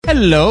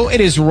Hello, it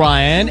is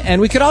Ryan,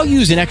 and we could all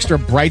use an extra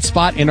bright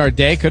spot in our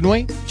day, couldn't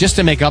we? Just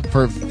to make up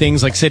for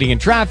things like sitting in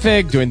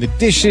traffic, doing the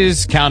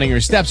dishes, counting your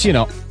steps, you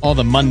know, all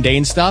the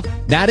mundane stuff.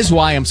 That is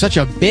why I'm such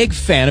a big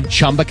fan of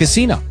Chumba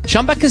Casino.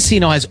 Chumba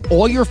Casino has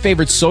all your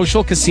favorite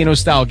social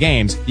casino-style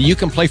games that you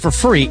can play for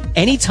free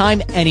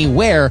anytime,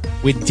 anywhere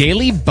with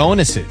daily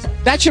bonuses.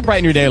 That should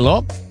brighten your day a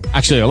little.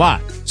 Actually, a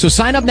lot. So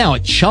sign up now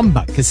at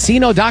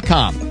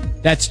ChumbaCasino.com.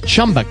 That's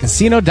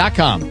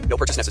ChumbaCasino.com. No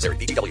purchase necessary.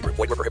 VGW Group.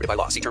 Void where prohibited by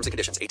law. See terms and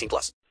conditions.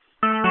 18+.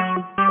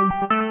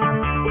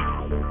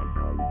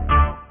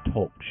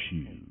 Talk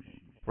shoes.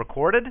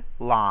 Recorded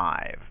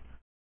live.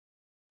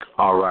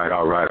 All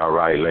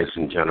right, ladies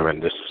and gentlemen.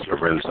 This is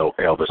Lorenzo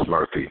Elvis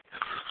Murphy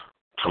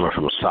coming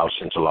from South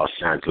Central Los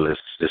Angeles.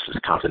 This is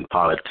Compton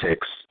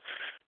Politics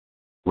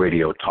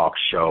Radio Talk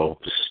Show.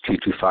 This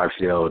is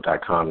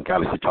T250.com,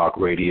 Galaxy Talk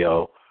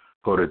Radio.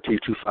 Go to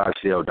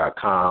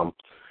T250.com.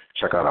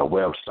 Check out our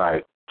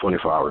website,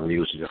 24-hour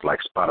music, just like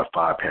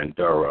Spotify,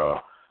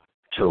 Pandora,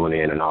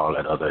 TuneIn, and all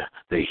that other,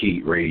 the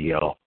Heat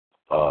Radio.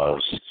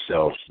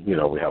 So, you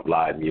know, we have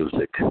live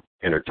music,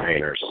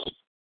 entertainers,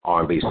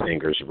 R&B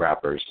singers,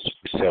 rappers.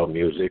 We sell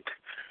music.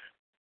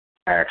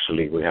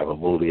 Actually, we have a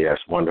movie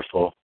that's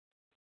wonderful.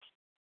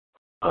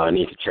 I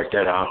need to check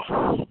that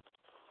out.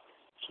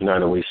 Now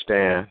that we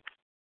stand,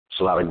 there's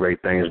a lot of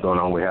great things going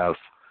on. We have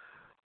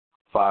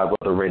 5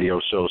 other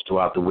radio shows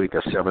throughout the week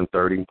at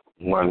 7:30.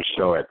 One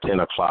show at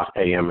 10 o'clock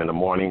a.m. in the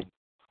morning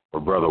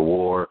with Brother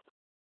Ward.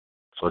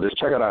 So just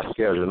check out our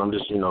schedule. And I'm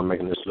just,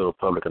 making this little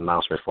public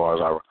announcement as far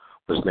as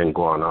what's been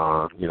going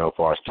on, as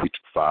far as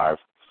T5.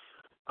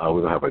 We're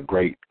going to have a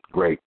great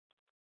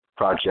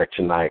project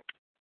tonight.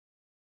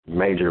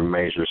 Major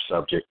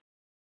subject.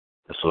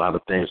 There's a lot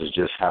of things that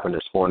just happened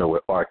this morning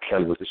with R.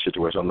 Kelly with the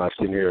situation. I'm not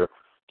sitting here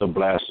to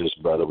blast this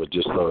brother with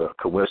just a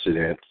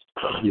coincidence.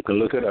 You can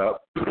look it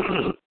up.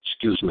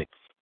 Excuse me.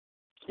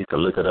 You can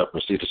look it up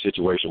and see the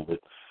situation with,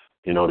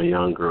 the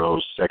young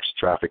girls, sex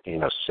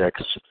trafficking or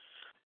sex,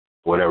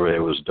 whatever they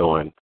was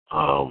doing.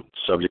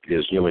 Subject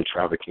is human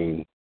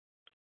trafficking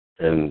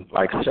and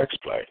like sex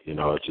play.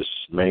 It's just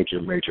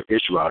major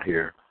issue out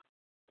here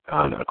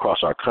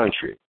across our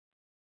country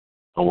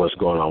on what's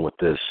going on with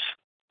this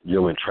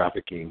human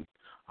trafficking.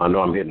 I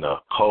know I'm hitting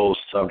a cold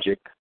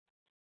subject.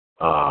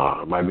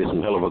 Might be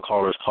some hell of a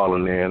callers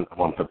calling in.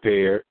 I'm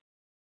unprepared.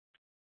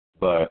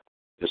 But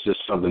it's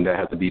just something that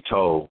has to be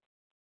told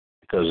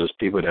because there's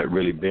people that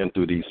really been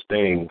through these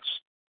things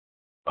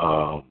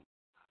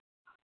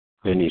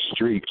in these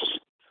streets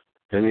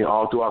and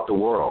all throughout the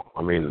world.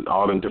 I mean,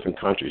 all in different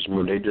countries.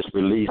 Remember, they just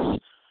released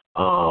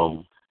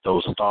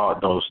those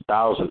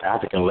 1,000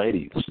 African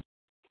ladies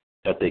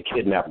that they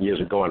kidnapped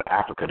years ago in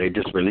Africa. They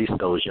just released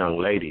those young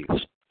ladies.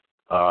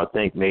 I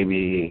think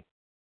maybe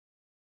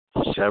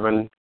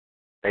 700-800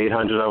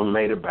 of them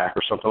made it back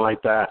or something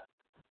like that.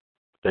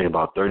 I think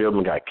about 30 of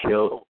them got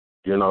killed.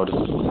 This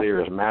is a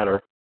serious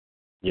matter.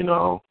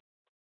 So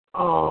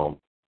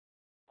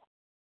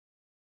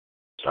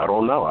I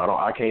don't know.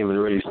 I can't even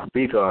really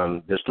speak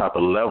on this type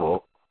of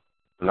level,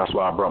 and that's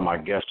why I brought my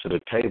guests to the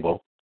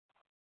table.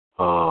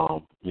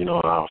 And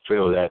I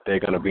feel that they're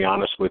going to be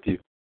honest with you.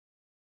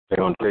 They're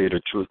going to tell you the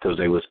truth because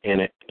they was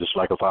in it, just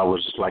like if I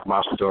was just like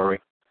my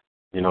story,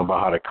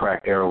 about how the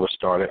crack era was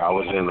started. I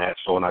was in that,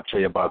 so when I tell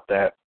you about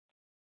that,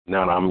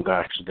 now I'm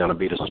actually going to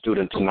be the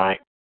student tonight.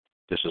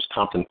 This is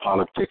Compton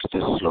Politics.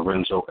 This is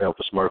Lorenzo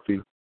Elvis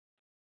Murphy.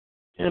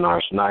 And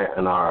our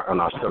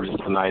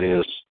subject tonight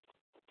is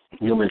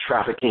human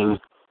trafficking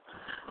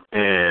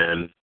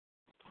and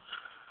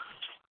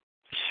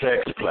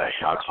sex play,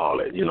 I call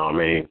it.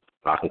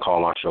 I can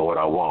call my show what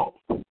I want.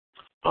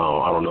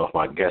 I don't know if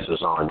my guest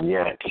is on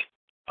yet.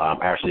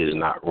 Actually, is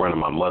not running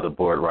my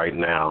motherboard right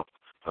now.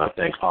 I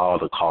thank all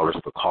the callers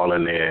for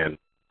calling in,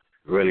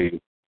 really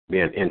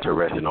being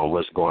interested on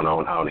what's going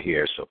on out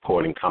here,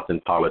 supporting Compton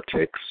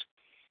Politics.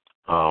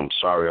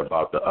 Sorry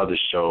about the other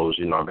shows.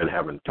 I've been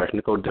having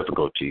technical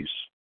difficulties.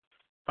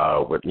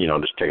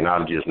 This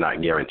technology is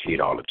not guaranteed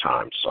all the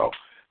time. So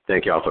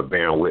thank y'all for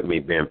bearing with me,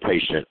 being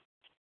patient.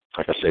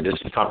 Like I said, this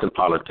is Compton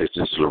Politics.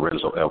 This is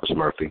Lorenzo Elvis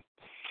Murphy.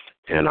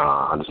 And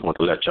I just want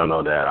to let y'all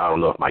know that I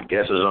don't know if my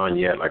guest is on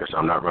yet. Like I said,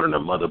 I'm not running the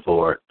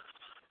motherboard.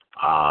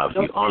 If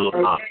you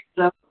on,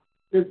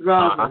 it's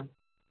Robin.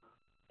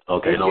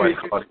 Okay, no worries.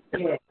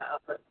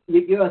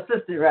 Your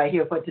assistant right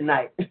here for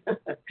tonight.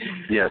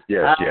 Yes.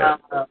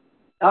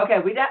 Okay,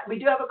 we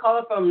do have a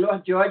caller from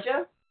North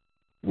Georgia.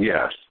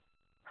 Yes.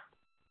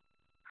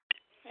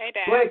 Hey,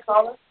 Dad. Go ahead,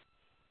 caller.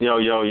 Yo,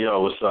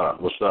 what's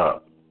up? What's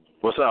up,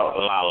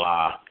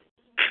 La?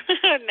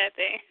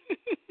 Nothing.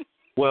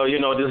 Well,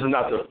 this is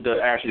not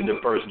actually the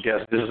first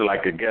guest. This is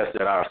like a guest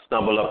that I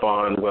stumbled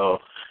upon. Well,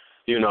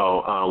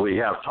 we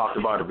have talked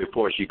about it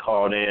before she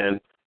called in.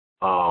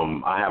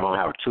 I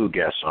have 2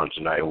 guests on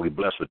tonight, and we're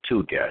blessed with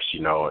 2 guests,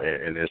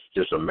 and it's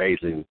just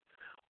amazing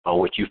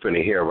what you're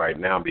finna hear right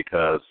now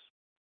because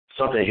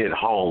something hit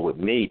home with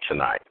me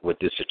tonight with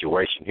this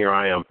situation. Here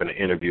I am finna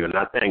interview, and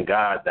I thank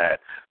God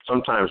that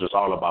sometimes it's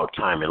all about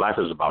timing. Life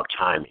is about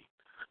timing.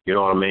 You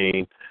know what I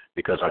mean?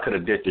 because I could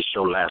have did this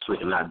show last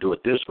week and not do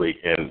it this week.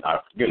 And,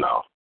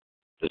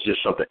 it's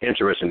just something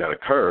interesting that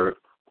occurred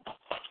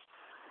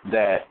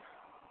that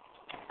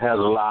has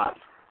a lot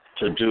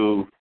to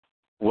do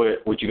with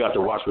what you got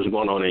to watch what's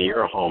going on in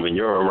your home and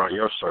around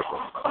your circle.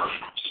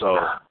 So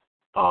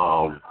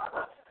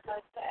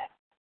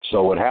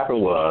what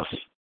happened was,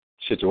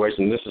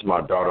 situation, this is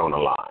my daughter on the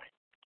line.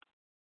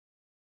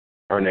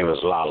 Her name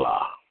is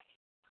Lala,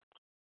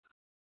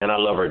 and I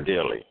love her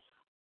dearly.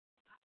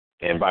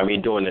 And by me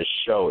doing this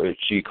show,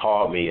 she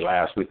called me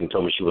last week and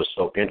told me she was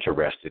so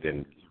interested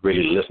in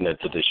really listening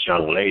to this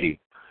young lady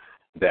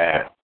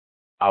that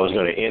I was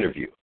going to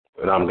interview.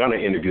 And I'm going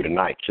to interview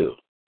tonight, too.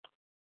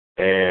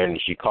 And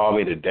she called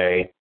me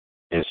today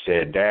and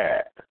said,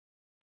 Dad,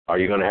 are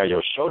you going to have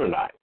your show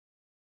tonight?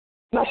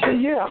 And I said,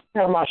 yeah, I'm going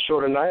to have my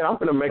show tonight. I'm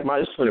going to make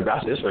this going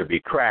to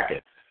be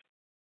cracking.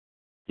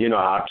 You know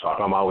how I talk.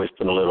 I'm always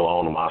putting a little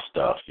on my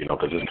stuff,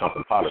 because it's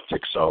Compton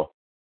politics. So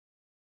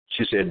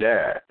she said,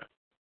 Dad,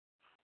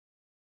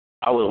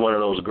 I was one of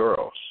those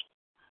girls.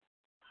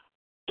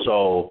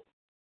 So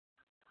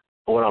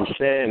what I'm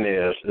saying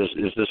is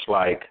just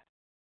like,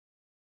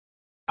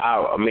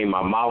 I mean,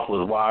 my mouth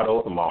was wide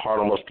open. My heart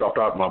almost dropped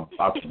out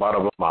the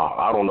bottom of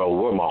I don't know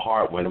where my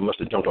heart went. It must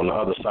have jumped on the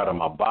other side of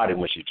my body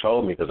when she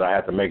told me, because I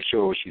had to make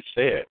sure what she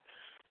said.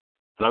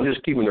 And I'm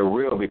just keeping it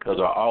real because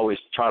I always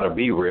try to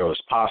be real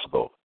as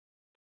possible.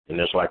 And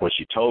it's like when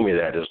she told me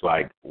that, it's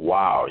like,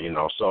 wow,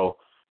 So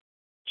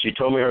she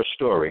told me her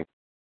story.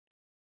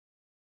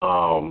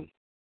 All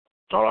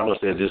I'm going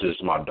to say is this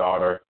is my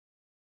daughter.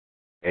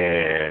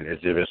 And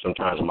it's been some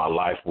times in my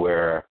life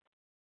where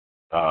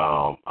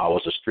I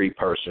was a street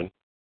person,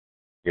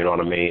 you know what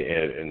I mean?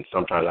 And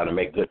sometimes I had to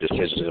make good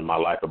decisions in my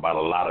life about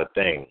a lot of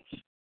things.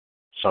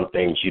 Some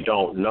things you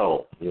don't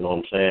know, you know what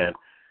I'm saying,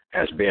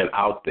 as being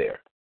out there.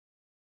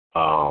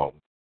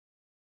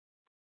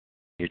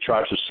 You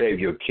try to save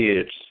your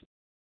kids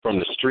from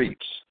the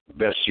streets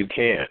best you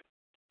can.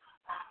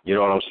 You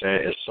know what I'm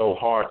saying? It's so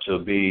hard to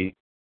be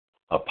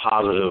a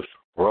positive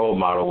role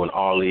model when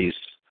all these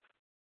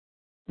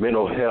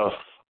mental health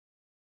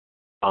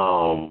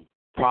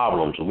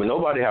problems. When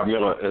nobody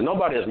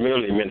is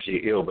merely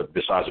mentally ill, but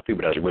besides the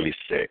people that's really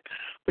sick.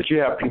 But you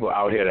have people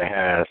out here that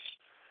has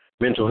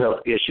mental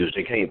health issues.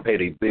 They can't pay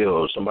their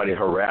bills. Somebody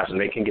harassing.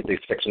 They can't get their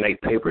Section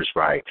 8 papers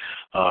right.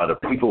 The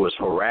people is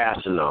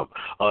harassing them.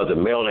 The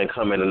mail ain't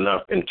coming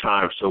enough in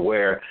time so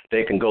where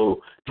they can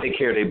go take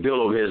care of their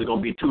bill over here. It's going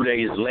to be 2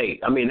 days late.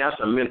 I mean, that's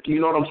you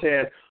know what I'm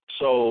saying?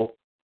 So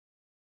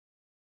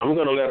I'm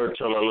going to let her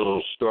tell a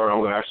little story. I'm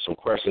going to ask some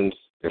questions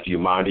if you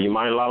mind. Do you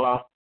mind,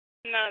 Lala?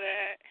 No,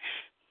 Dad.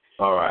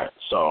 All right.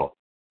 So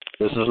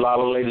this is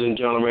Lala, ladies and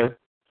gentlemen.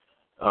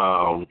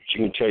 She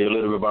can tell you a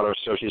little bit about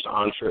herself. She's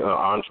an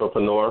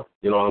entrepreneur,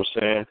 you know what I'm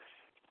saying?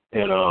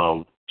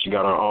 And she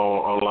got her own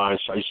online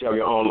site. You have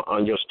your own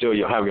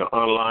you'll have your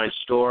online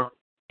store?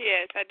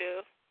 Yes, I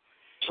do.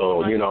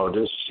 So,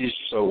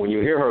 so when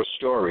you hear her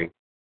story,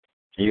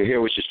 you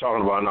hear what she's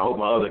talking about, and I hope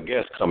my other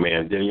guests come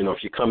in. Then,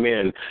 if you come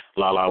in,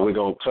 Lala, we're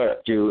going to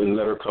cut you and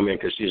let her come in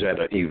because she's at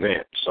an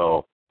event.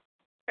 So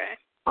okay.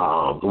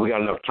 We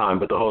got enough time,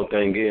 but the whole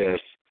thing is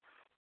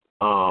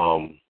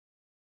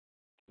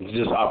it's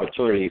just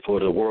opportunity for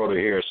the world to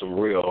hear some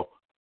real,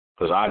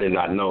 because I did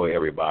not know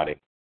everybody.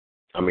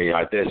 I mean,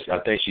 I think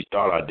she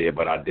thought I did,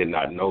 but I did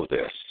not know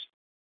this.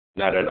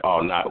 Not at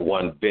all, not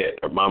one bit.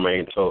 Her mama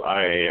ain't told,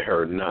 I ain't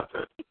heard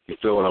nothing. You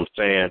feel what I'm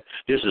saying?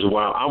 This is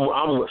why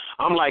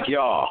I'm like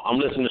y'all. I'm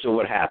listening to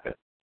what happened.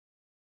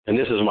 And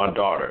this is my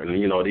daughter. And,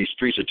 these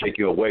streets will take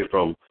you away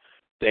from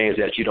things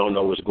that you don't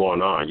know what's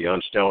going on. You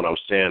understand what I'm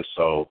saying?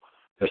 So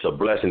it's a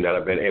blessing that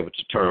I've been able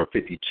to turn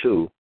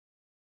 52.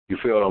 You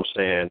feel what I'm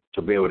saying?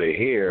 To be able to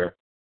hear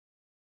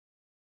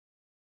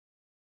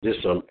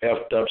just some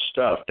effed up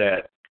stuff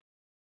that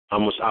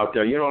almost out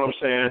there. You know what I'm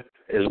saying?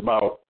 It's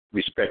about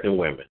respecting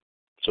women.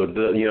 So,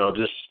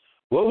 just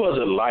what was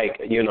it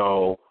like,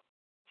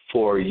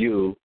 for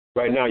you?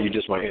 Right now, you're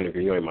just my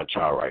interview. You ain't my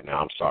child right now.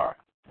 I'm sorry.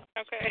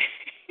 Okay.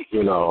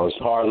 It's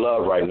hard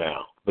love right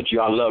now. But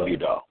I love you,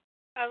 though.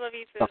 I love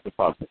you, too.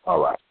 All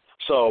right.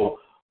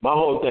 So my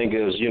whole thing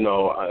is,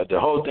 the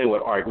whole thing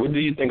with R. What do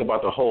you think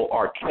about the whole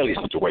R. Kelly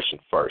situation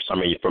first? I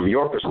mean, from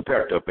your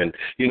perspective, and,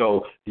 you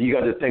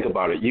got to think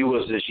about it. You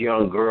was this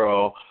young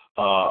girl,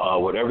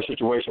 whatever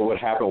situation would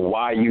happen,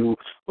 why you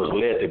was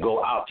led to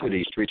go out to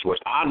these streets,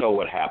 which I know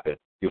what happened.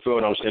 You feel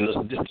what I'm saying? This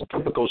is a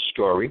typical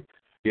story.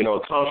 It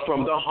comes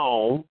from the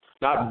home,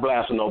 not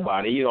blasting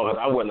nobody. Because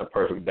I wasn't a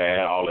perfect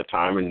dad all the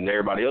time, and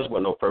everybody else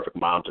wasn't no perfect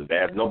moms and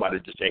dads. Nobody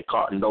just ain't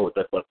caught and know what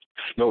the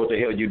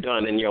hell you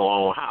done in your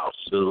own house.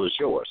 It was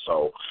yours.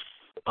 So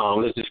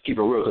let's just keep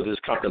it real, because this is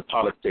Compton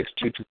Politics,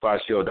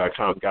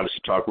 225co.com,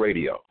 Galaxy Talk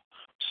Radio.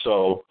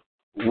 So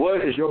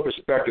what is your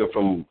perspective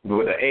from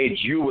the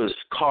age you was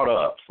caught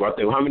up? Right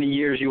there, how many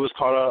years you was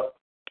caught up?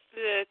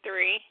 3.5.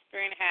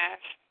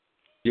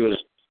 You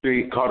was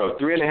caught up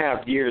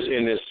 3.5 years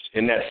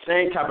in that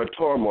same type of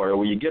turmoil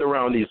where you get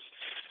around these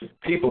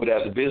people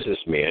that's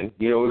businessmen.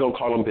 We're gonna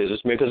call them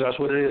businessmen because that's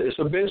what it is. It's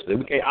a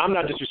business. I'm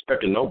not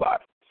disrespecting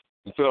nobody.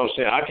 You feel what I'm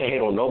saying? I can't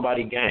hate on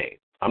nobody game.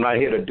 I'm not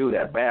here to do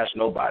that, bash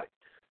nobody.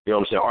 You know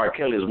what I'm saying? R.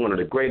 Kelly is one of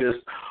the greatest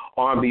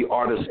R&B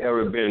artists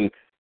ever been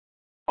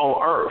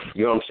on earth.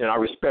 You know what I'm saying? I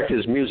respect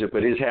his music,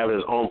 but he's having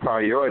his own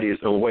priorities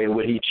and the way in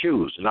what he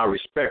chooses, and I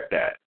respect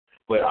that.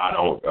 But I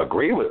don't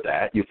agree with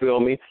that. You feel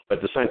me? But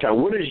at the same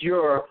time, what is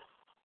your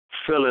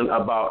feeling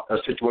about a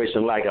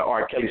situation like an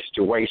R. Kelly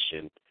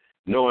situation,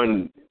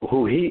 knowing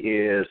who he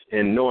is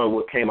and knowing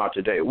what came out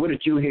today? What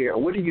did you hear?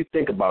 What do you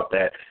think about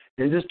that?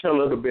 And just tell a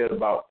little bit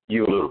about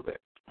you a little bit.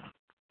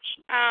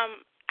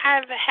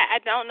 I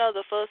don't know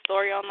the full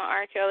story on the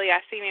R. Kelly.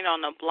 I've seen it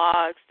on the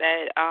blogs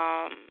that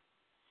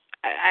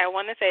I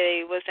want to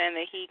say they was saying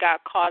that he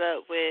got caught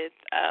up with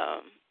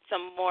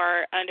some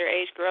more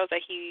underage girls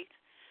that he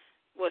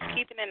was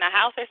keeping in the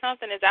house or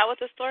something. Is that what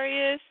the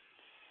story is?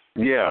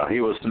 Yeah, they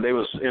was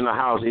in the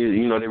house. They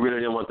really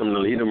didn't want them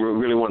to. He didn't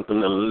really want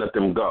them to let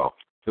them go.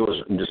 It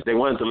was just they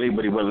wanted to leave,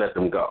 but he wouldn't let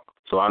them go.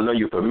 So I know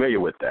you're familiar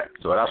with that.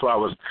 So that's why I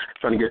was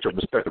trying to get your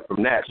perspective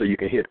from that, so you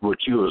can hit what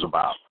you was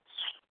about.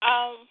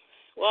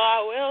 Well,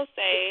 I will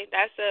say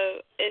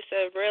it's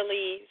a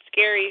really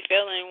scary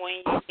feeling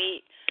when you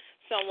meet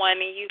someone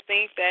and you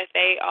think that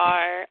they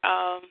are,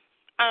 I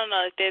don't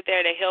know, if they're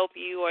there to help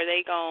you or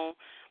they gonna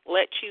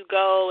let you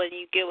go and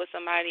you get with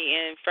somebody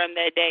and from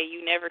that day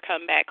you never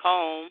come back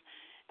home.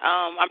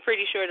 I'm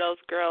pretty sure those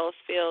girls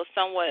feel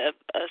somewhat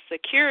of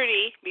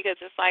security because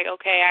it's like,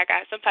 okay, I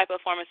got some type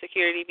of form of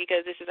security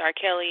because this is R.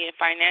 Kelly and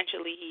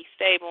financially he's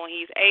stable and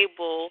he's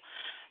able.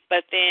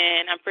 But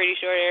then I'm pretty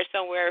sure they're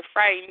somewhere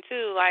frightened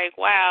too, like,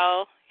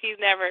 wow, he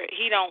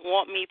don't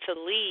want me to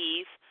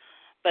leave.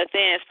 But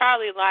then it's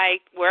probably like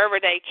wherever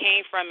they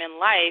came from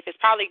in life, it's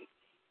probably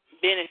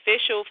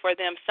beneficial for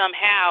them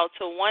somehow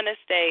to want to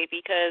stay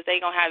because they're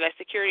going to have that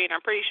security, and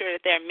I'm pretty sure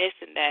that they're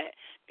missing that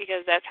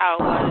because that's how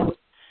it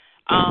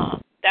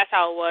was. That's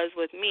how it was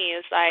with me.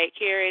 It's like,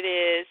 here it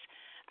is.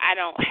 I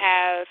don't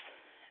have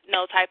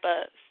no type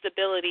of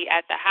stability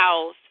at the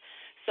house.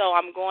 So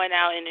I'm going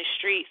out in the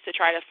streets to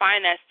try to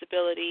find that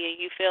stability, and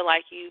you feel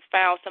like you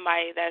found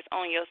somebody that's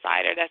on your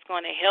side or that's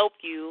going to help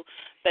you,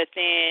 but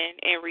then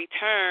in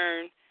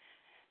return,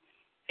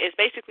 it's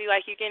basically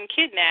like you're getting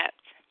kidnapped.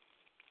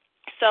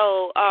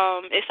 So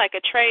it's like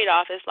a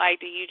trade-off. It's like,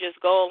 do you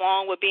just go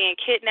along with being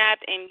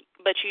kidnapped,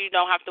 but you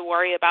don't have to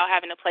worry about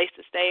having a place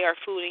to stay or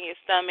food in your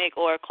stomach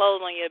or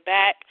clothes on your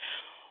back,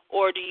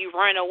 or do you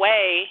run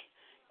away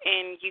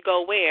and you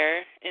go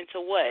where and to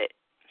what?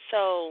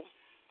 So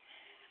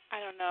I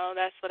don't know.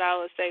 That's what I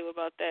would say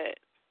about that.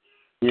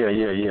 Yeah.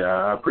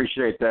 I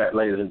appreciate that,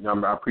 ladies and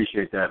gentlemen. I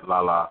appreciate that,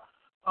 Lala.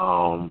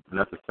 And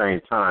at the same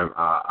time,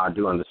 I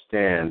do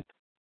understand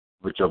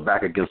with your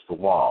back against the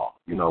wall,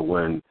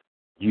 when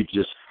you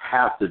just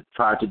have to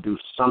try to do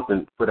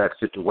something for that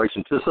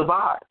situation to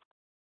survive.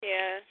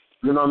 Yeah.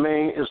 You know what I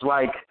mean? It's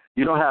like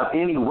you don't have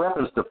any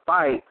weapons to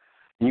fight,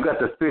 and you got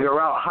to figure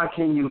out how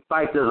can you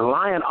fight this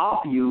lion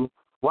off you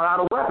without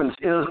a weapon.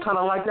 It was kind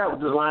of like that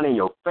with this lion in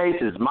your face.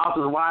 His mouth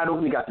is wide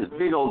open. You got this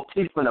big old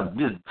teeth and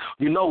just,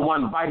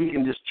 one bite, he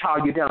can just chow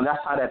you down.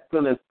 That's how that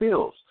feeling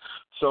feels.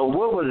 So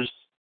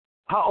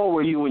how old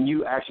were you when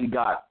you actually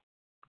got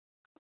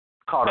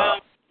caught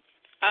up?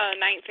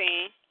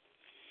 19.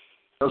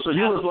 So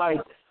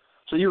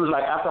you was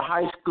like after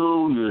high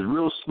school, you was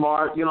real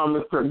smart. You know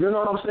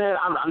what I'm saying?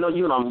 I know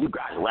you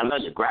graduated. I know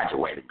you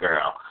graduated,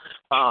 girl.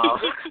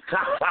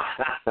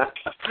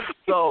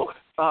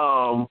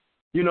 So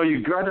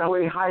you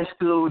graduate high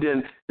school,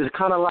 then it's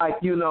kind of like,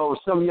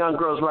 some young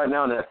girls right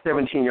now that are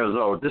 17 years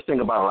old. Just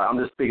think about it. I'm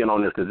just speaking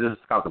on this because this is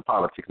Compton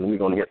politics, and we're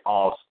going to hit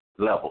all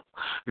levels.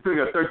 You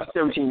figure a 13,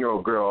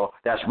 17-year-old girl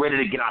that's ready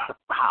to get out the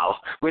house,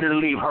 ready to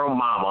leave her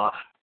mama,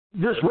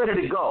 just ready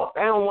to go.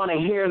 They don't want to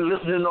hear and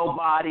listen to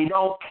nobody,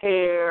 don't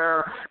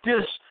care,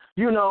 just,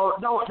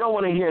 don't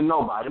want to hear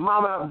nobody.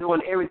 Mama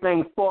doing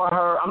everything for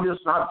her. I'm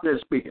just not there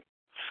speaking.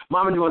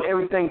 Mama doing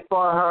everything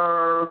for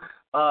her,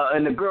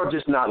 and the girl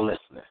just not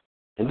listening.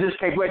 And this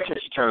can't wait till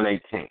she turned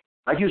 18.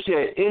 Like you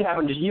said, it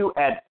happened to you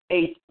at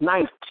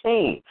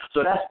 19.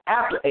 So that's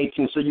after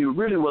 18. So you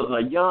really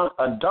wasn't a young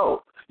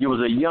adult. You was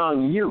a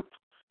young youth.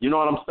 You know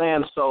what I'm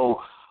saying?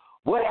 So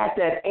what at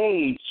that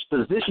age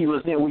position you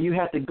was in where you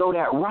had to go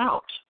that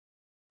route?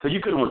 Because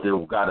you could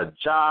have got a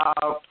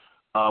job,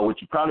 which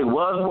you probably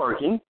was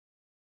working.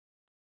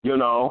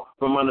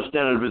 From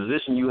understanding the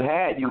position you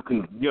had, you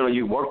can,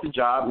 you worked the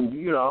job, and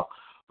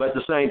but at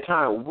the same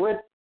time,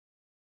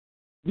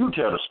 you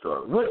tell the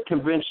story. What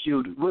convinced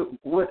you?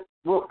 What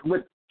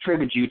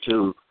triggered you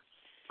to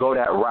go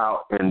that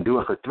route and do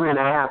it for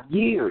 3.5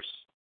 years?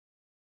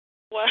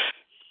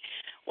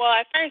 Well,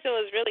 at first it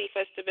was really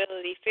for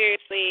stability.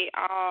 Seriously,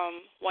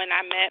 when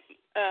I met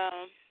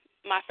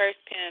my first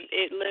pimp,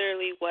 it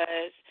literally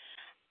was.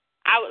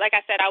 Like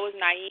I said, I was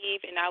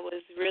naive and I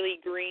was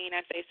really green,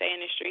 as they say in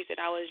the streets,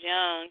 and I was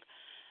young.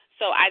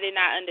 So I did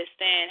not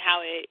understand how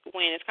it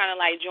went. It's kind of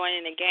like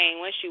joining the game.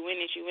 Once you win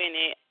it, you win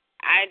it.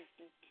 I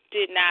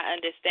did not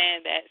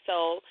understand that.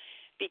 So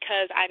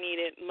because I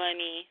needed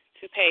money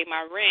to pay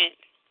my rent,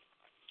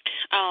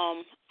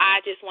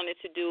 I just wanted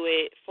to do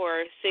it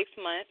for 6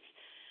 months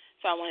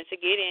So I wanted to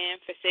get in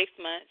for 6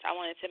 months. I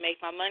wanted to make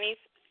my money,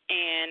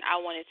 and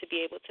I wanted to be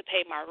able to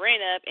pay my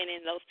rent up. And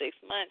in those 6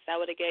 months, that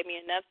would have gave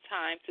me enough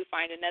time to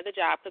find another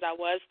job because I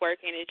was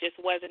working. It just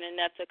wasn't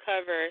enough to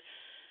cover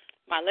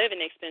my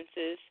living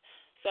expenses.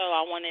 So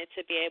I wanted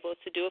to be able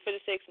to do it for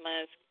the 6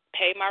 months,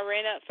 pay my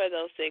rent up for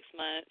those 6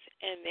 months,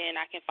 and then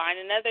I can find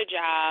another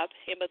job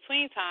in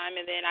between time,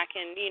 and then I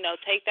can,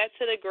 take that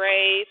to the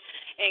grave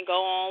and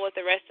go on with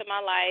the rest of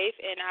my life,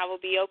 and I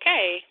will be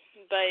okay.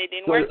 But it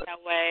didn't work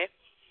that way.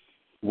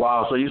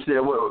 Wow. So you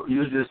said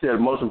you just said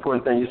the most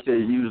important thing. You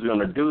said you was going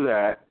to do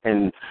that,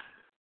 and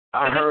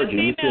I heard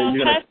you. It's a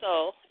female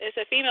hustle. It's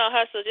a female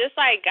hustle. Just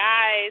like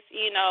guys,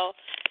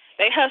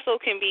 they hustle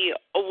can be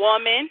a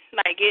woman,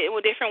 like getting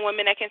with different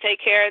women that can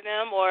take care of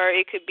them, or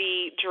it could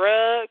be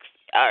drugs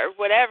or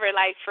whatever.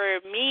 Like for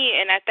me,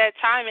 and at that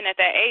time and at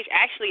that age,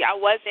 actually, I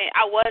was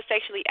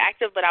sexually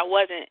active, but I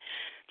wasn't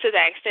to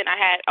that extent. I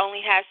had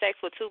only had sex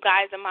with 2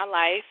 guys in my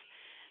life.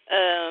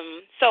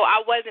 So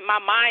my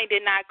mind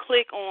did not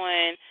click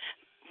on,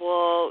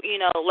 well,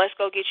 let's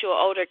go get you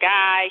an older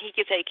guy. He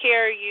can take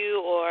care of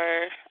you,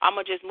 or I'm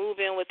going to just move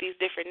in with these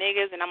different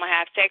niggas and I'm going to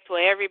have sex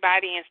with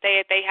everybody and stay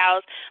at their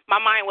house. My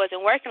mind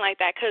wasn't working like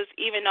that because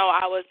even though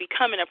I was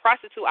becoming a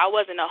prostitute, I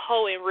wasn't a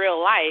hoe in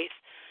real life.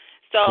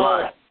 So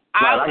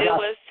it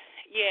was.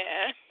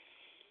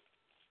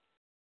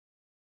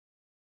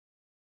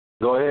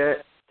 Go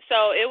ahead.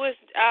 So it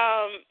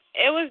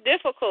was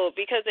difficult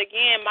because,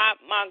 again,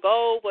 my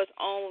goal was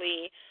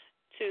only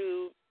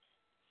to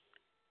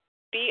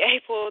be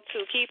able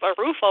to keep a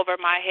roof over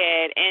my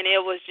head, and it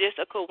was just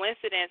a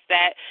coincidence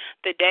that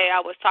the day I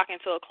was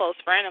talking to a close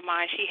friend of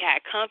mine, she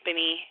had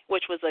company,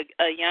 which was a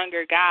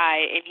younger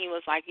guy, and he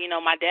was like,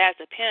 my dad's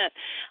a pimp.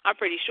 I'm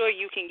pretty sure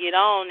you can get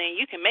on and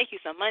you can make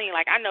you some money.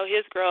 Like, I know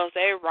his girls,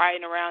 they're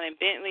riding around in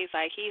Bentleys.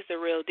 Like, he's the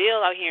real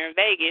deal out here in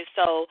Vegas,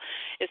 so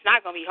it's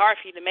not going to be hard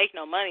for you to make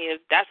no money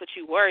if that's what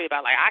you worry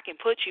about. Like, I can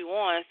put you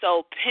on.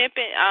 So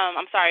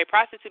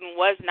prostituting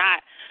was not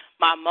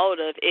my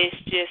motive. It's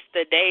just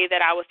the day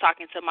that I was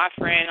talking to my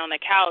friend on the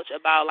couch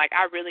about, like,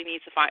 I really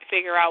need to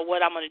figure out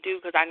what I'm going to do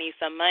because I need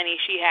some money.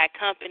 She had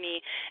company,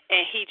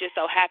 and he just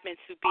so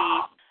happened to be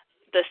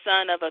the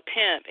son of a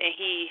pimp, and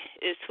he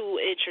is who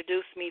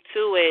introduced me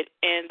to it.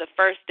 And the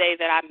first day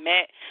that I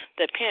met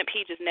the pimp,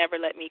 he just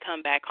never let me come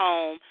back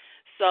home.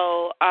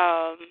 So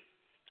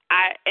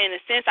in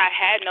a sense, I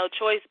had no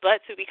choice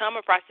but to become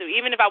a prostitute.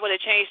 Even if I would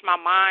have changed my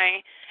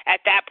mind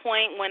at that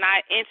point when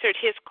I entered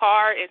his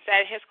car and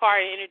sat in his car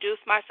and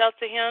introduced myself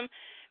to him,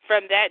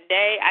 from that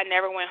day, I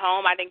never went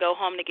home. I didn't go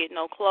home to get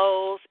no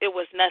clothes. It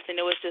was nothing.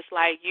 It was just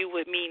like, you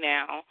with me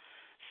now.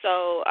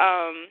 So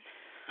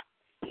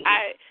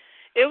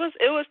it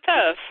was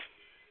tough.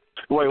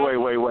 Wait.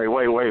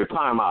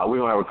 Time out.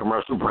 We're going to have a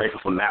commercial break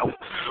from that one.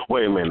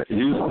 Wait a minute.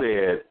 You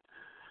said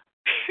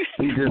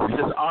he just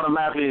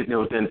automatically,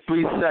 within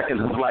 3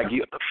 seconds, it's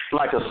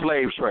like a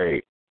slave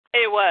trade.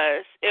 It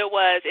was.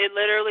 It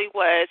literally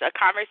was a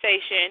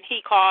conversation.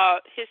 He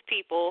called his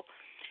people.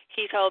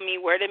 He told me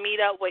where to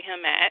meet up with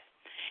him at,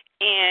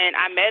 and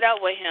I met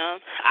up with him.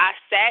 I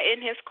sat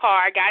in his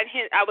car.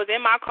 I was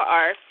in my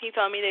car. He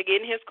told me to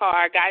get in his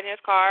car. Got in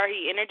his car.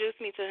 He introduced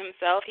me to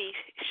himself. He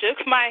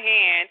shook my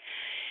hand.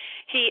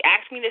 He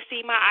asked me to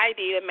see my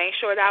ID to make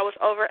sure that I was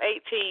over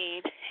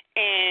 18,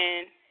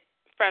 and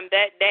from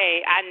that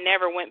day, I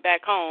never went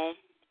back home.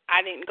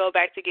 I didn't go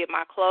back to get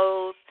my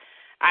clothes.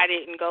 I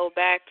didn't go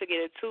back to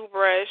get a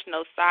toothbrush,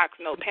 no socks,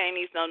 no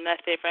panties, no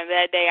nothing. From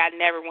that day, I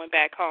never went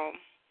back home.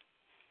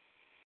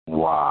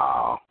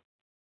 Wow.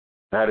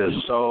 That is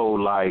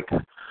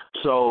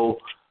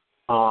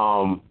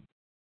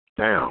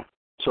damn.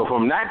 So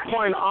from that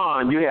point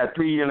on, you had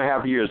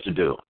 3.5 years to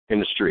do in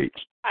the streets.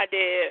 I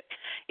did.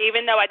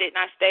 Even though I did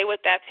not stay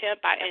with that pimp,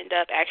 I ended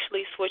up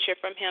actually switching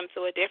from him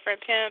to a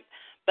different pimp.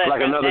 But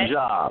like another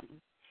job.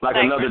 Like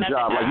another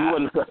job. Like you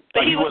wasn't.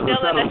 But he was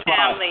still in the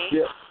family.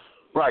 Yeah.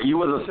 Right. You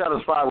wasn't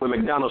satisfied with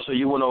McDonald's, so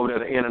you went over there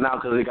to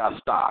In-N-Out because they got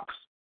stocks.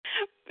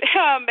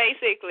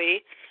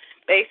 Basically,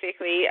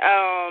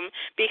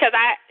 because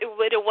it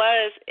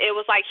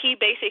was like he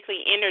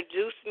basically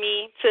introduced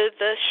me to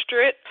the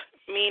strip,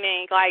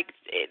 meaning like,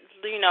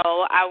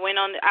 I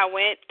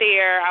went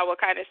there, I would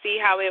kind of see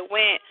how it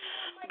went,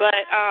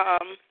 but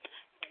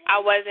I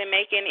wasn't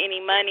making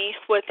any money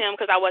with him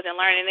because I wasn't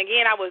learning.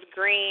 Again, I was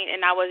green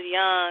and I was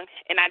young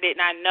and I did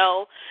not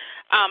know.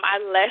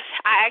 I left.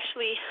 I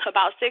actually,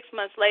 about 6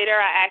 months later,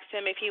 I asked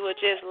him if he would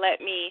just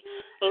let me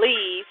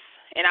leave,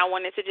 and I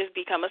wanted to just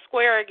become a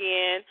square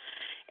again,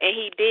 and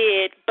he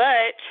did.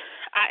 But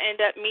I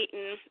ended up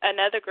meeting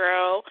another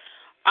girl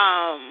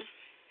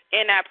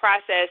in that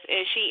process,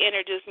 and she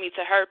introduced me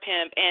to her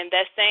pimp, and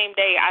that same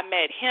day I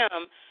met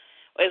him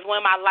is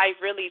when my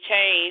life really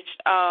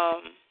changed.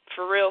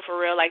 For real.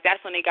 Like,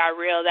 that's when it got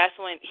real. That's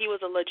when he was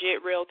a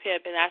legit real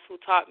pimp, and that's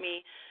who taught me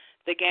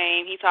the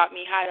game. He taught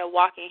me how to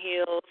walk in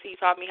heels. He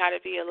taught me how to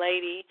be a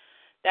lady.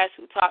 That's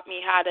who taught me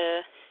how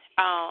to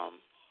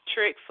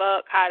trick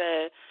fuck, how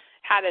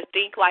to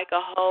think like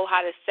a hoe,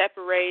 how to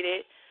separate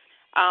it.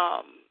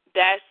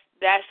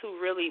 that's who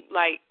really,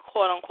 like,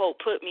 quote unquote,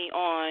 put me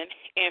on.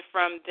 And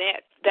from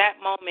that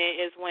moment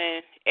is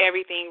when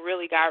everything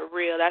really got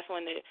real. That's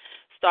when it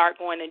start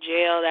going to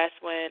jail. That's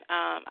when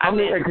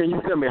can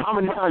you tell me how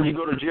many times you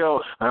go to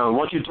jail?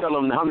 Once you tell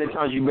them how many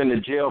times you've been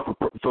to jail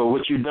for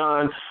what you've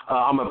done,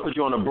 I'm gonna put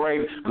you on a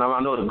break. And I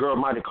know the girl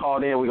might have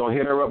called in. We're gonna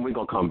hit her up. And we're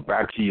gonna come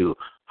back to you.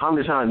 How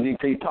many times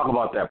can you talk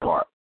about that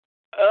part?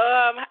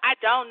 I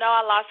don't know.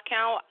 I lost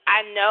count.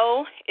 I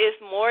know it's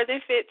more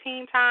than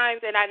 15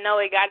 times, and I know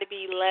it got to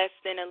be less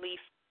than at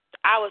least,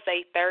 I would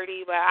say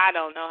 30, but I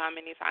don't know how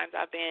many times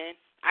I've been.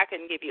 I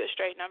couldn't give you a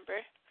straight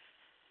number.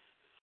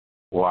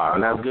 Wow,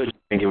 and that's good. You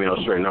can't give me no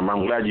straight number.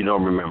 I'm glad you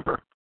don't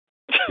remember.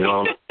 You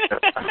know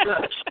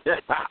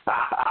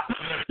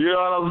you know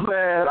what I'm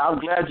saying? I'm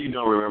glad you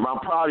don't remember. I'm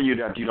proud of you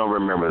that you don't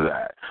remember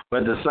that.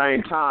 But at the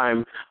same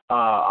time,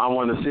 I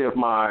want to see if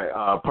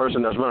my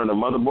person that's running the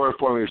motherboard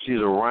for me, if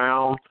she's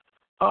around.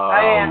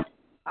 I am.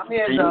 I'm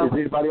here, though. Is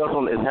anybody else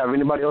have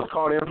anybody else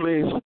called in,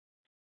 please?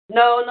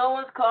 No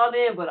one's called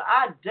in, but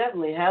I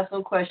definitely have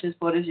some questions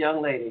for this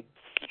young lady.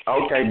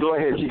 Okay, go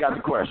ahead. She got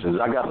the questions.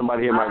 I got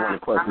somebody here might want a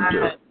question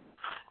too.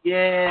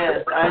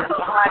 Yes.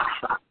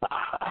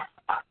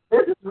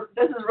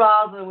 This is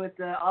Rosa with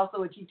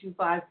also with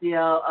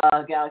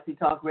G25CL Galaxy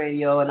Talk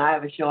Radio, and I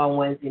have a show on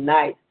Wednesday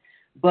nights.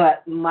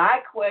 But my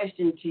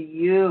question to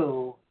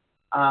you,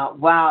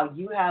 wow,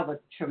 you have a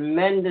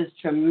tremendous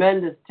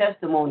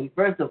testimony.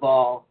 First of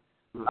all,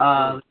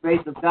 the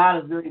grace of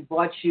God has really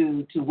brought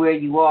you to where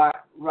you are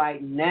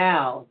right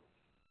now.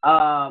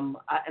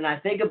 And I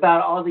think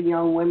about all the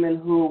young women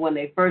who, when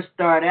they first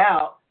start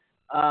out,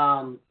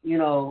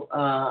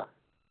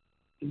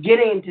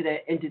 getting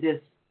into this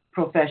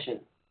profession.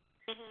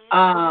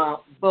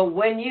 But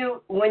when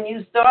you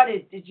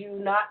started, did you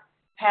not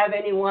have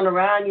anyone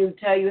around you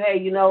tell you, hey,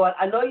 you know what?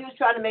 I know you was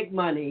trying to make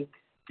money.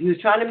 You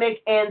was trying to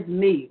make ends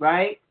meet,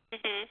 right?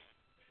 Mm-hmm.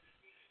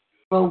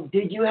 So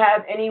did you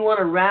have anyone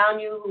around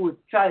you who would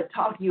try to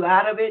talk you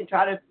out of it and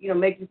try to,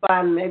 make you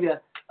find maybe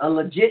a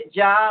legit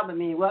job? I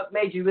mean, what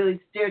made you really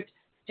steer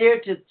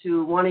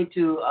to wanting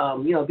to,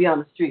 be on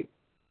the street?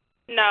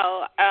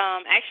 No,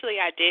 actually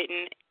I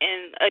didn't.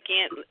 And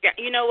again,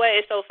 you know what?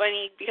 It's so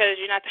funny because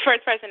you're not the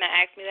first person to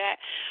ask me that.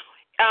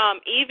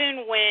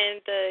 Even when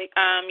the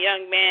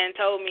young man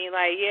told me,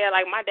 like, yeah,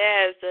 like my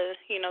dad's the,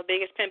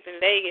 biggest pimp in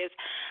Vegas,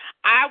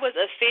 I was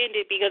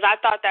offended because I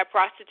thought that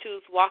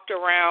prostitutes walked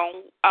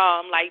around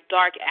like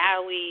dark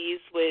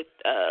alleys with,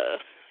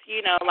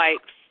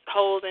 like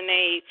holes in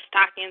their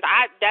stockings.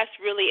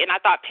 And I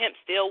thought pimps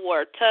still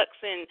wore tux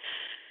and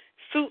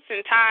suits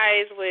and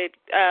ties with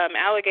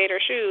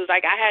alligator shoes.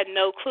 Like, I had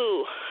no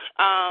clue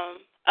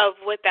of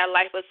what that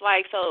life was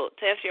like. So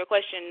to answer your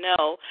question,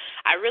 no,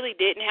 I really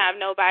didn't have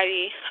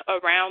nobody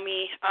around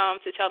me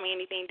to tell me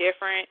anything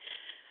different.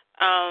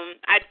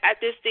 I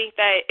just think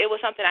that it was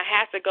something I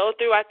had to go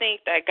through. I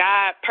think that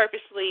God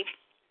purposely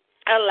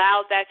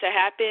allowed that to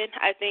happen.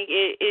 I think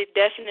it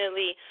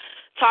definitely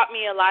taught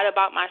me a lot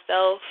about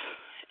myself.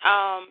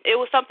 It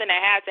was something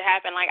that had to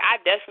happen. Like, I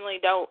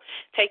definitely don't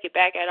take it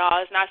back at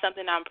all. It's not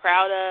something I'm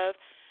proud of,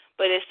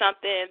 but it's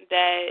something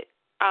that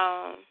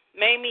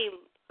made me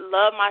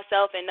love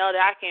myself and know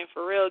that I can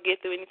for real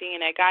get through anything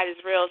and that God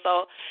is real.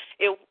 So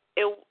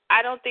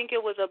I don't think it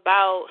was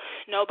about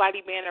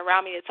nobody being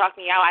around me to talk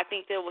me out. I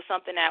think there was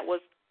something that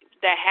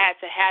had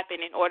to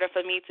happen in order for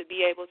me to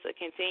be able to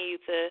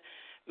continue to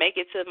make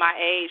it to my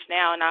age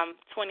now, and I'm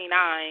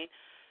 29.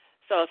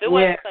 So if it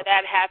wasn't for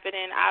that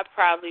happening, I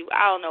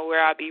don't know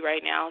where I'd be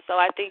right now.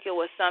 So I think it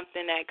was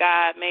something that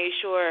God made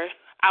sure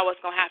I was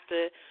going to have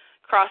to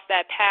cross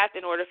that path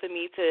in order for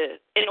him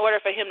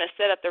to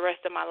set up the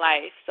rest of my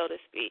life, so to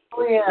speak.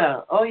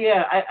 Oh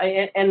yeah.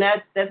 And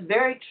that's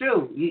very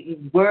true.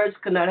 Words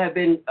could not have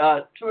been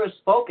truer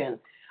spoken,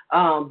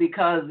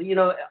 because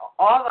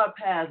all our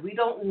paths, we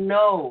don't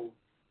know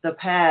the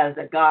paths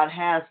that God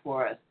has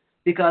for us,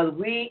 because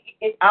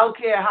I don't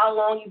care how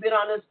long you've been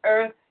on this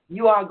earth,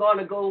 you are going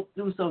to go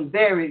through some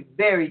very,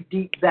 very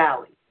deep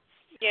valleys.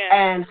 Yeah.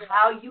 And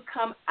how you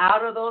come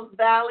out of those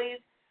valleys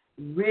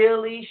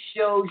really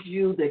shows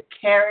you the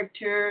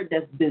character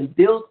that's been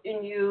built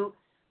in you,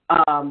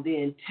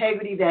 the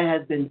integrity that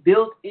has been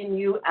built in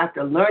you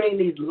after learning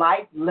these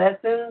life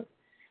lessons.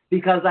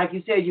 Because like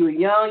you said, you were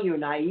young, you were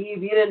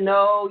naive, you didn't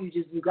know,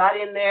 you got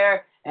in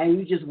there and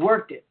you just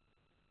worked it.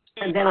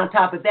 And then on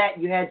top of that,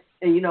 you had,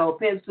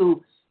 pimps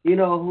who,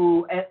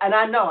 and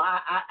I know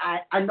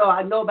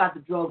about the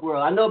drug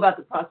world. I know about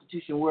the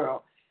prostitution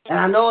world. And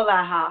I know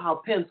about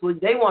how pimps,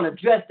 they want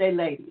to dress their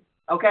ladies,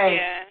 okay?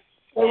 Yeah.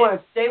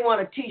 They want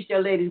to teach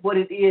their ladies what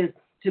it is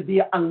to be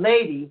a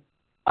lady,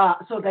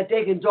 so that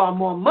they can draw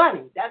more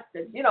money. That's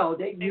you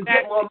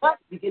get more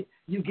money.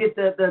 You get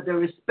the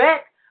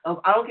respect of,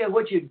 I don't care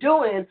what you're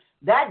doing,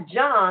 that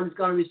John is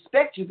going to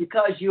respect you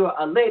because you're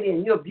a lady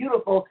and you're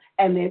beautiful,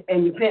 and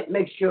your pimp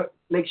make sure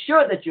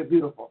that you're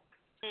beautiful.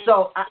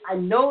 So I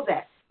know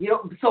that,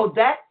 so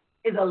that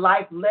is a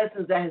life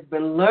lesson that has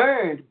been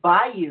learned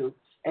by you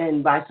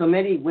and by so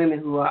many women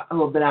who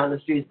have been out in the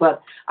streets.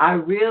 But I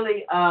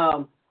really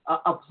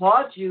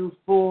applaud you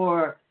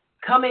for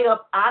coming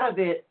up out of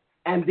it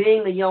and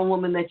being the young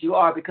woman that you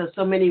are, because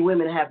so many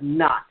women have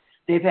not.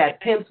 They've had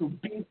pimps who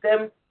beat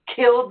them,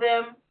 killed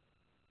them,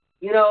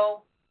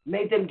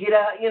 made them get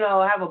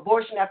out, have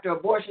abortion after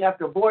abortion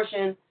after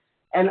abortion,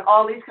 and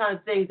all these kinds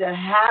of things that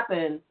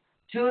happen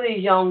to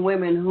these young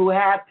women who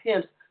have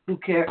pimps who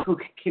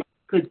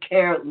could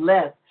care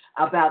less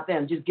about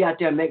them. Just get out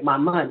there and make my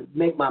money.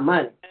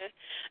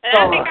 And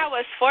I think I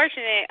was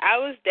fortunate. I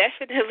was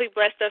definitely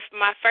blessed.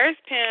 My first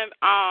pimp,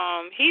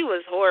 he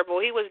was horrible.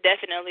 He was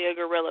definitely a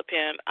gorilla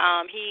pimp.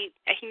 He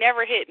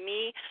never hit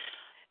me,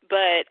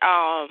 but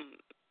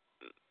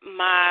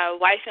my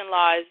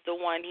wife-in-law is the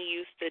one he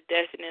used to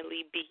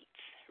definitely beat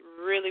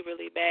really,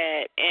 really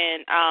bad.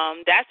 And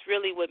that's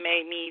really what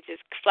made me just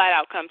flat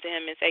out come to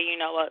him and say, you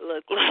know what,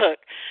 look,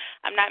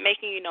 I'm not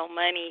making you no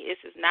money. This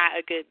is not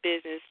a good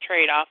business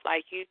trade-off.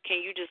 Like,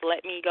 can you just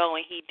let me go?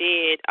 And he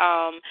did.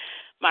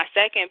 My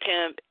second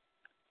pimp,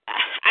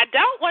 I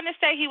don't want to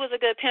say he was a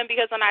good pimp,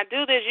 because when I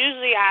do this,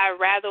 usually I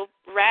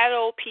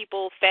rattle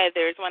people's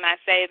feathers when I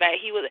say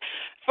that he was,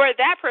 for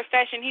that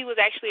profession, he was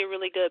actually a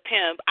really good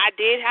pimp. I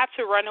did have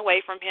to run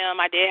away from him.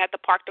 I did have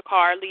to park the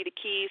car, leave the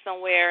keys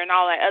somewhere, and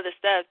all that other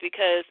stuff,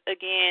 because,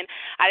 again,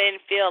 I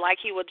didn't feel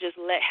like he would just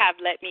let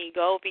me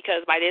go,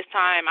 because by this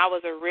time I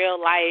was a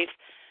real-life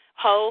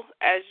hoe,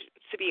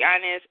 to be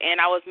honest, and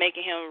I was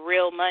making him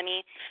real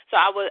money. So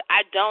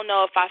I don't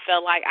know if I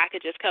felt like I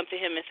could just come to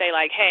him and say,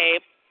 like,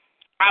 hey,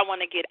 I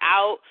want to get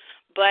out,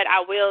 but I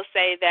will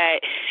say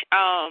that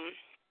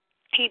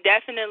he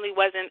definitely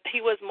wasn't, he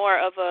was more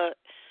of a,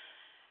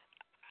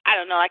 I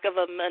don't know, like of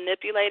a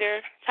manipulator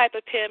type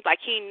of pimp.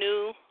 Like, he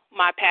knew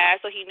my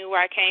past, so he knew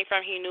where I came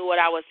from. He knew what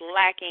I was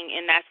lacking,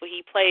 and that's what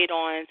he played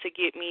on to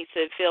get me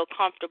to feel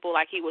comfortable,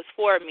 like he was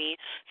for me.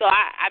 So,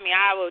 I mean,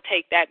 I will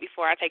take that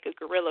before I take a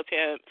gorilla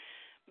pimp.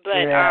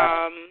 But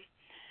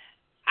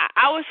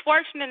I was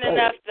fortunate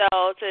enough,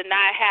 though, to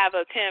not have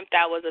a pimp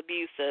that was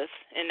abusive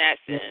in that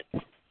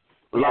sense.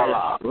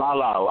 Lala,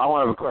 I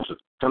want to have a question.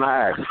 Can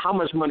I ask, how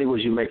much money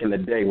was you making a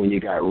day when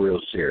you got real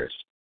serious?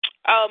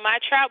 Oh, my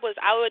trap was,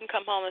 I wouldn't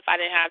come home if I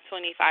didn't have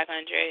 $2,500,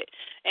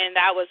 and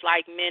that was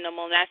like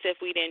minimal. That's if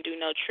we didn't do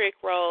no trick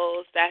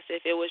rolls. That's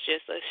if it was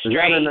just a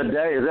straight. Is that in a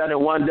day? Is that in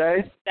one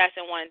day? That's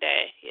in one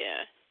day.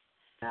 Yeah.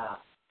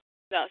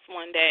 That's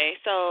one day.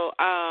 So,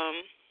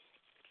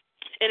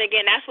 and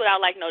again, that's without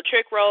like no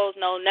trick rolls,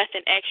 no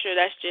nothing extra.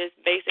 That's just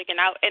basic,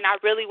 and I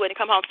really wouldn't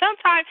come home.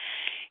 Sometimes,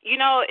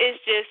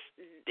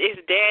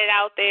 it's dead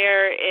out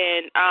there,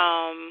 and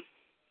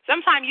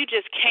sometimes you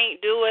just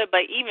can't do it,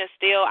 but even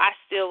still, I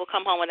still will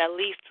come home with at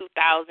least $2,000.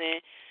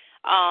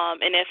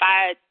 And if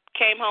I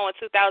came home with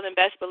 $2,000,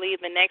 best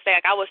believe the next day,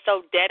 like, I was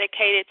so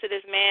dedicated to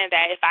this man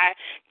that if I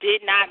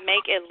did not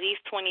make at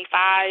least $25,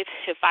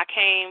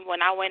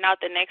 when I went out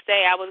the next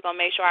day, I was going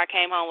to make sure I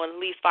came home with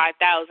at least $5,000.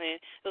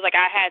 It was like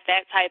I had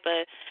that type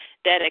of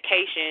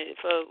dedication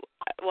I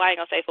ain't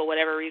going to say for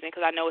whatever reason,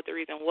 because I know what the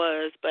reason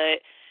was, but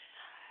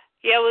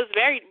yeah, it was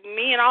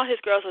me and all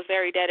his girls was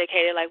very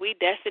dedicated. Like, we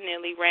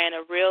definitely ran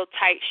a real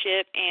tight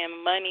ship,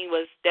 and money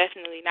was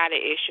definitely not an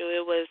issue.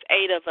 It was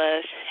 8 of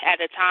us at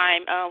a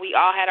time. We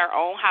all had our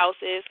own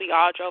houses. We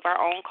all drove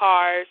our own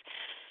cars.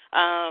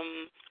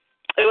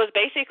 It was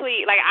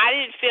basically, like, I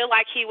didn't feel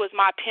like he was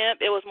my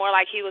pimp. It was more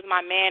like he was my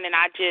man, and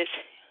I just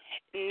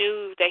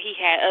knew that he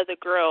had other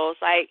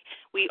girls. Like,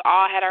 we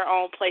all had our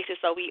own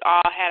places, so we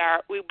all had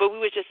but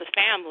we were just a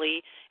family,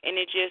 and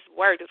it just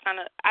worked. It's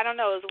kind of, I don't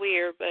know, it was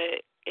weird,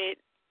 but it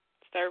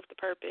served the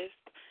purpose.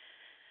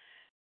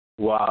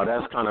 Wow,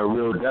 that's kind of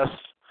real.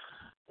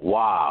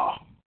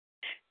 Wow.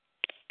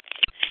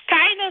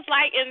 Kind of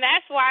like, and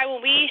that's why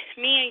when me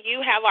and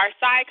you have our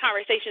side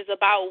conversations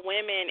about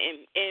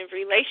women in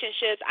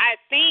relationships, I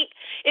think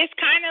it's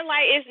kind of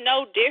like it's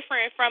no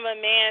different from a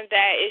man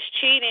that is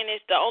cheating.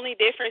 It's the only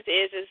difference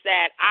is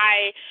that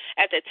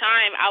at the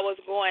time, I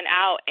was going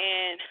out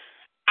and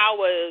I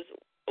was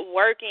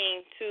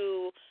working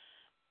to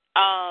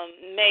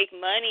make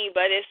money,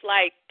 but it's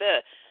like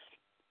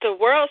the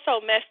world's so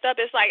messed up.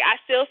 It's like I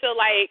still feel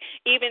like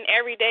even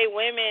everyday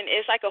women,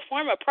 it's like a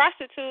form of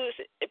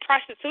prostitution.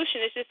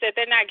 It's just that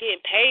they're not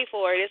getting paid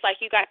for it. It's like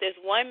you got this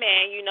one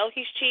man,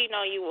 he's cheating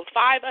on you with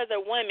 5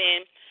 other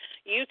women.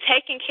 You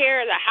taking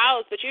care of the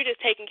house, but you're just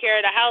taking care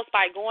of the house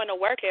by going to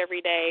work every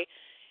day.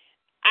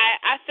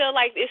 I feel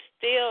like it's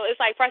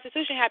like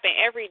prostitution happen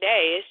every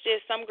day. It's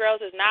just some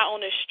girls is not on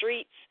the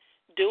streets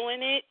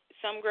doing it.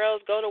 Some girls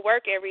go to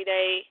work every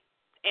day,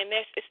 and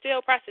it's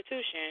still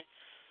prostitution.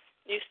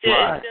 It's still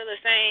the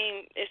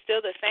same. It's still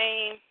the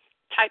same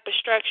type of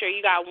structure. You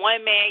got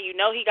one man. He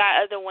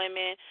got other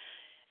women.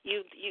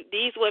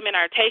 These women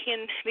are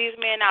taking these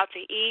men out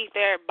to eat.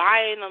 They're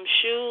buying them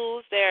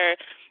shoes. They're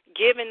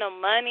giving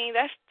them money.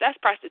 That's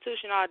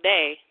prostitution all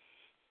day.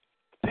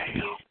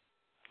 Damn.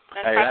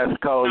 That's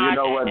cold. You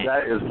know what?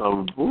 That is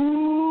some.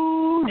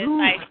 It's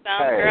like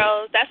some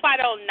girls. That's why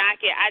I don't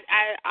knock it.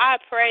 I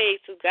pray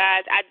to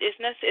God.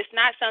 It's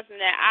not something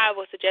that I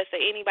would suggest for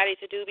anybody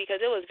to do,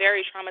 because it was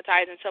very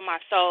traumatizing to my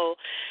soul.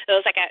 It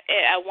was like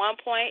at one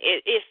point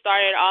it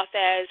started off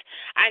as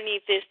I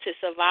need this to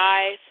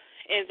survive,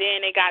 And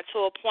then it got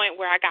to a point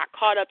where I got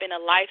caught up in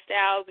a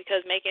lifestyle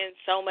because making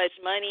so much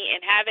money and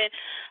having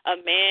a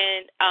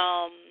man,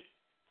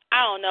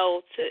 I don't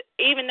know,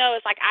 even though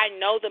it's like I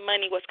know the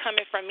money was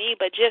coming from me,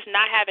 but just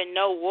not having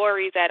no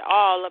worries at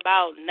all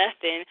about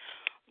nothing,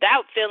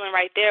 that feeling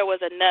right there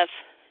was enough.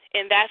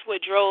 And that's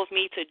what drove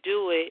me to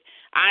do it,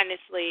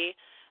 honestly.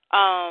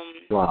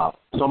 Wow.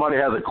 Somebody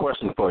has a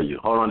question for you.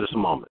 Hold on just a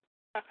moment.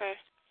 Okay.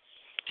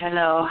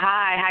 Hello.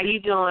 Hi. How you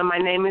doing? My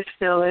name is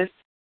Phyllis.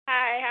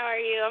 Hi. How are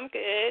you? I'm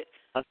good.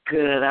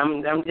 Good.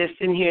 I'm just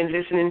sitting here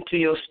listening to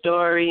your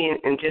story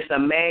and just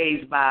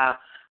amazed by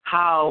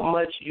how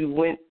much you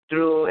went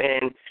through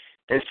and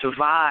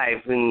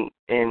survived and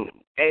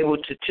able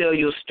to tell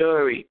your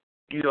story.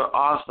 You are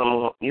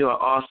awesome. You are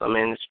awesome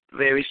and it's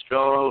very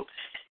strong.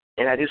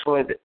 And I just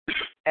wanted to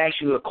ask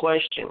you a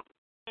question.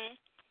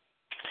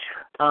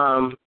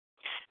 Mm-hmm.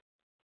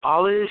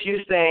 All of this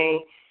you're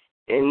saying,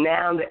 and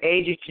now the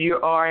age that you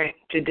are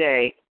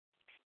today,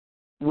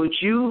 would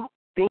you,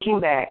 thinking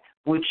back,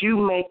 would you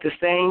make the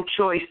same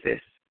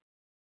choices?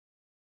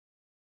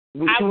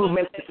 Would you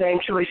make the same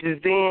choices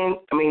then?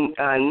 I mean,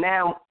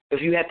 now,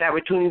 if you had the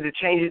opportunity to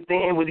change it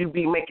then, would you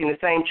be making the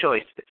same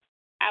choices?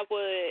 I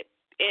would,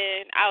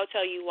 and I'll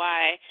tell you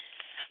why.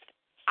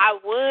 I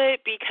would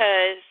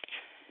because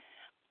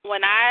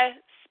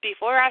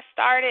before I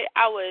started,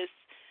 I was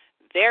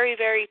very,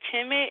 very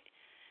timid.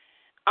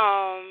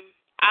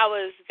 I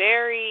was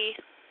very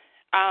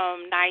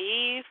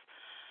naive.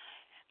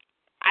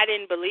 I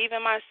didn't believe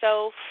in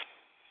myself.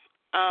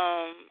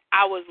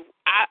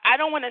 I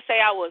don't want to say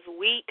I was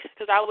weak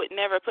because I would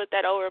never put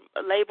that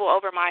label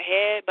over my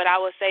head, but I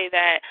would say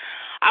that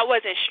I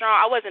wasn't strong.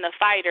 I wasn't a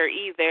fighter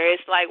either.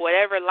 It's like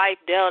whatever life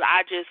dealt,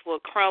 I just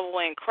would crumble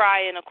and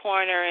cry in a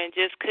corner and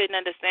just couldn't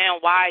understand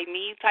why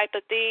me type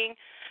of thing.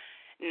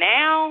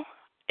 Now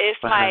it's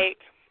like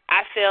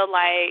I feel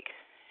like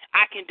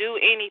I can do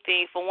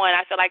anything. For one,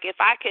 I feel like if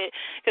I could,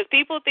 because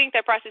people think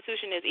that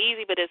prostitution is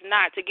easy, but it's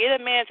not. To get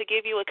a man to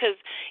give you because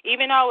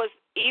even though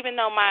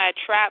my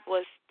trap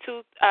was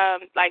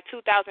like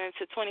 $2,000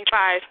 to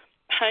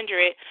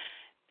 $2,500,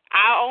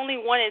 I only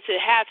wanted to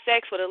have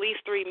sex with at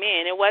least 3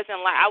 men. It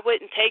wasn't like I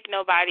wouldn't take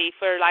nobody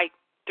for like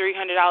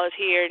 $300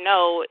 here.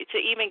 No, to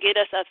even get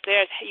us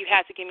upstairs, you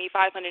have to give me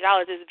 $500.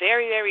 It's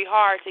very, very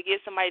hard to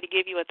get somebody to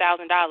give you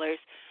 $1,000.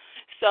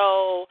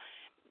 So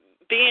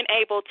being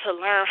able to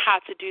learn how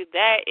to do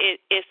that,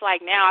 it's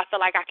like now I feel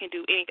like I can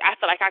do anything. I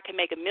feel like I can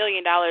make $1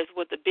 million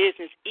with the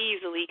business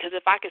easily because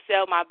if I could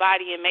sell my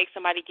body and make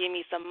somebody give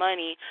me some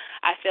money,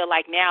 I feel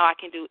like now I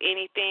can do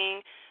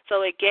anything.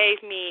 So it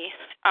gave me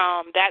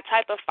that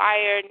type of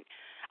fire.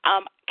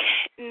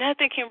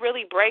 Nothing can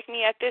really break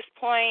me at this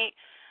point.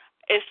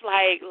 It's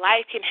like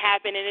life can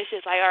happen, and it's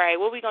just like, all right,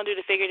 what are we going to do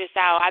to figure this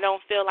out? I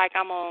don't feel like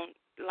I'm going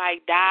to,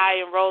 like,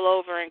 die and roll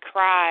over and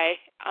cry.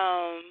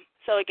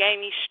 So it gave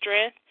me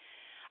strength.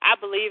 I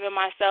believe in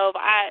myself.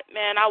 I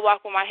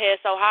walk with my head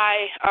so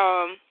high.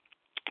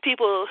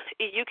 People,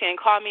 you can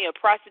call me a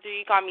prostitute.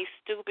 You can call me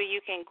stupid.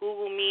 You can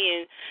Google me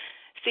and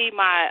see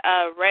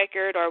my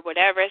record or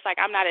whatever. It's like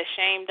I'm not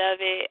ashamed of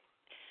it.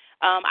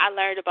 I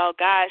learned about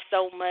God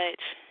so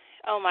much.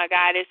 Oh, my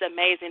God, it's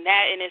amazing.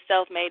 That in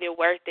itself made it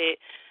worth it.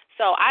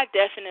 So I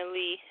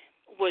definitely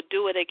would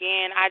do it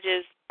again. I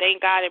just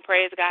thank God and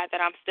praise God that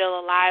I'm still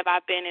alive.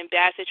 I've been in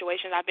bad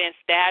situations. I've been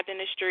stabbed in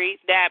the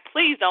streets. Dad,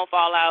 please don't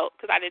fall out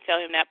because I didn't tell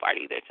him that part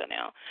either till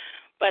now.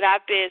 But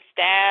I've been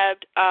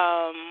stabbed.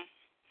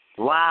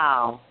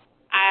 Wow.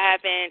 I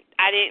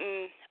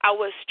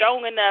was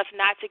strong enough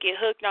not to get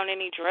hooked on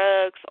any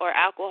drugs or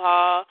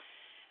alcohol.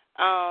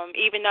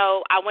 Even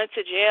though I went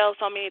to jail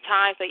so many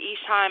times, but each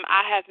time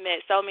I have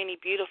met so many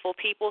beautiful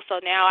people,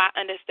 so now I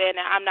understand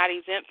that I'm not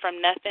exempt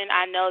from nothing.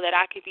 I know that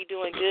I could be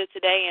doing good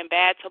today and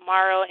bad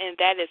tomorrow, and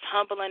that is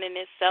humbling in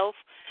itself.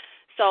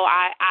 So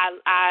I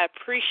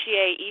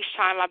appreciate each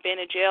time I've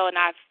been in jail, and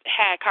I've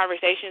had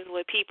conversations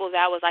with people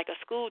that was like a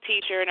school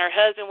teacher, and her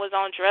husband was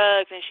on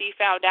drugs, and she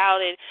found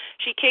out, and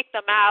she kicked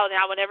him out, and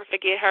I will never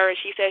forget her.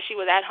 She said she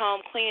was at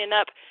home cleaning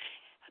up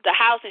the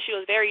house, and she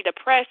was very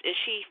depressed, and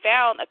she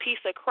found a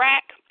piece of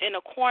crack in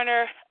a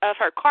corner of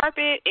her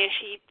carpet, and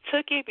she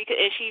took it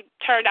and she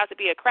turned out to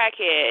be a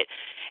crackhead.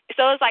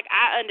 So it's like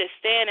I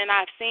understand, and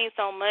I've seen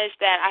so much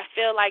that I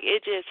feel like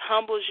it just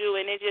humbles you,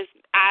 and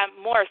I'm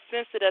more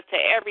sensitive to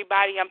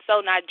everybody. I'm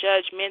so not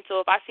judgmental.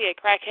 If I see a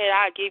crackhead,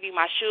 I'll give you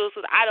my shoes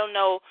because I don't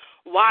know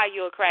why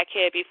you're a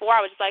crackhead. Before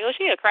I was just like, oh,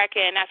 she a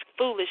crackhead, and that's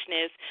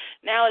foolishness.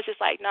 Now it's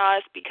just like, no,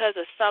 it's because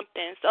of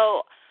something.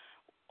 So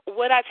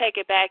would I take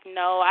it back?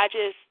 No. I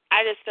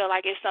just feel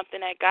like it's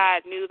something that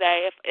God knew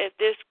that if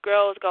this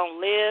girl is going to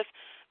live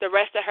the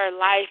rest of her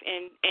life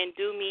and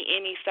do me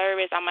any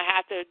service, I'm going to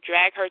have to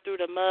drag her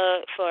through the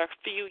mud for a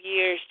few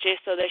years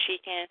just so that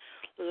she can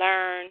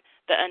learn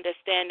the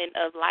understanding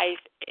of life.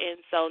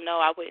 And so,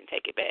 no, I wouldn't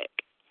take it back.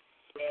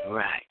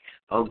 Right.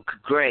 Oh,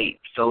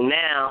 great. So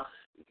now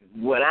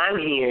what I'm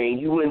hearing,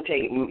 you wouldn't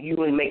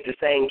make the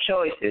same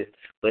choices.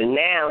 But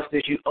now,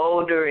 since you're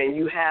older and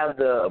you have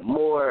the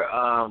more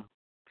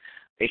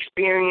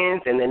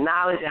experience and the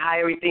knowledge of how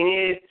everything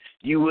is,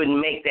 you wouldn't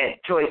make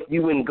that choice.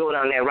 You wouldn't go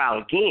down that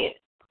route again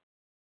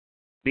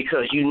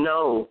because you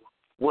know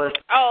what's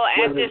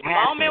at this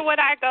moment would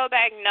I go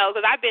back? No,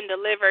 because I've been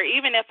delivered.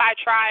 Even if I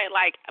try,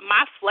 like,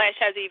 my flesh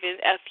has even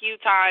a few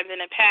times in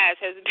the past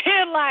has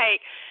been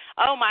like,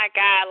 oh, my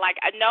God, like,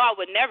 I know I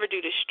would never do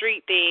the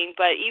street thing,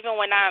 but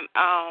even when I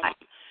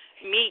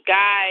meet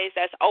guys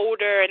that's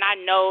older and I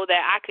know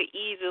that I could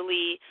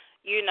easily,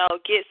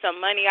 get some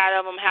money out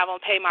of them, have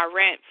them pay my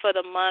rent for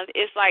the month,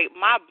 it's like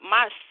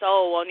my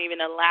soul won't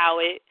even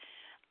allow it.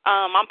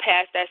 I'm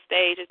past that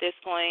stage at this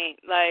point.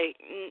 Like,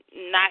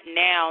 not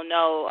now,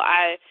 no.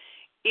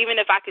 Even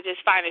if I could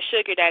just find a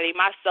sugar daddy,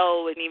 my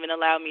soul wouldn't even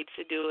allow me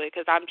to do it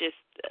because I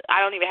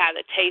don't even have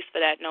the taste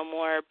for that no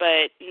more.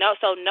 But no,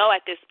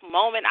 at this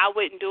moment I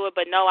wouldn't do it,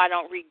 but no, I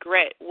don't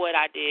regret what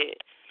I did.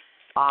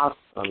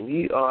 Awesome.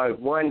 You are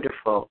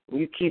wonderful.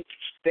 You keep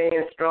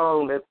staying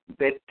strong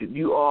that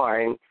you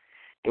are, and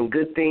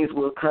good things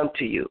will come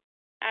to you.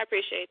 I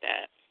appreciate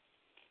that.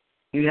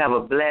 You have a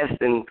blessed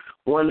and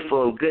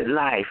wonderful and good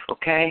life,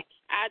 okay?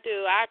 I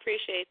do. I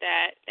appreciate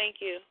that. Thank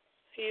you.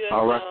 You as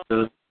All well.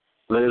 right,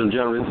 ladies and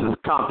gentlemen, this is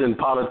Compton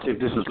Politics.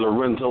 This is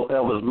Lorenzo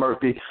Elvis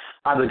Murphy.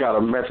 I just got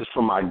a message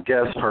from my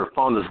guest. Her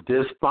phone is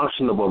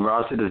dysfunctional, but when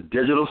I see this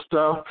digital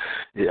stuff,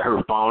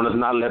 her phone is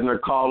not letting her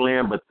call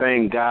in, but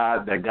thank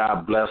God that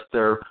God blessed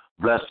her,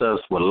 blessed us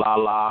with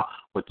Lala,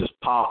 with this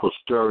powerful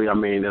story. I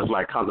mean, it's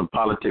like Compton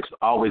Politics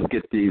always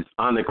get these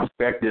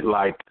unexpected,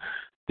 like,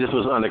 this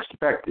was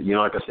unexpected.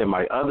 Like I said,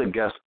 my other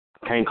guest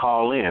can't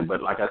call in.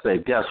 But like I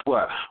said, guess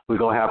what? We're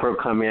going to have her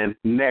come in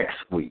next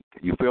week.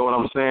 You feel what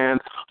I'm saying?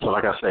 So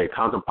like I say,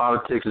 Compton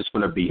Politics is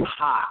going to be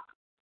hot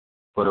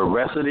for the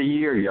rest of the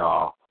year,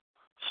 y'all.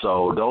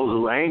 So those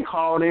who ain't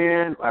called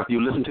in, after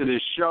you listen to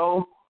this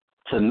show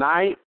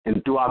tonight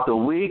and throughout the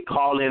week,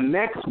 call in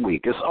next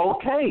week. It's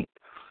okay.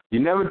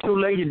 You're never too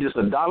late. You're just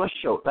 $1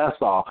 short. That's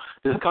all.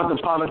 This is Compton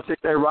Politics.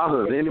 Hey,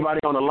 Rosa, is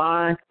anybody on the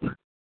line?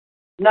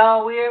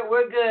 No,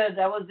 we're good.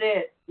 That was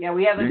it. Yeah,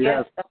 we have a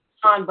guest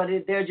on, but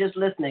they're just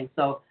listening.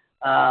 So,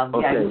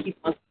 okay. Yeah, keep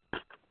on.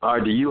 All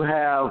right, do you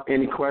have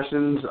any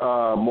questions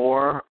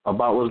more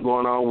about what's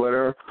going on with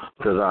her?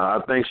 Because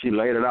I think she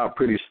laid it out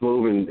pretty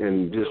smooth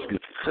and just is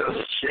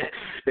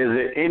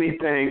there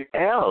anything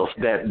else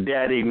that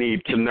Daddy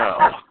needs to know?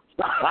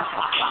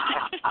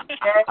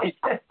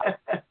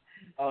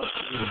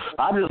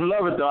 I just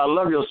love it, though. I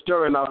love your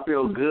story, and I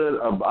feel good.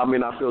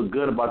 I feel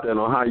good about that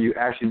on how you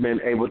actually been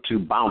able to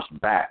bounce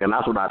back. And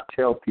that's what I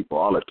tell people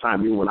all the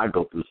time, even when I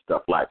go through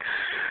stuff like,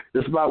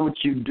 it's about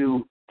what you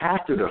do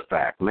after the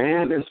fact,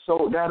 man. That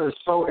is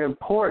so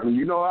important.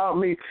 You know what I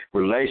mean?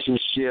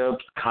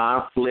 Relationships,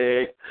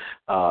 conflict,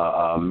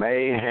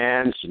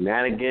 mayhem,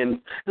 shenanigans.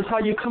 It's how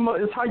you come up.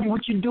 It's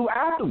what you do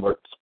afterwards.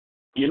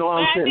 You know what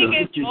I'm saying? I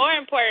think it's more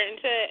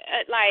important to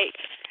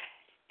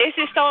it's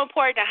just so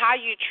important how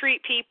you treat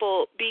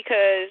people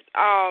because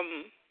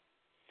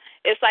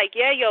it's like,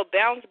 yeah, your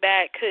bounce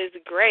back is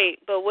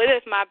great, but what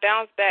if my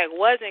bounce back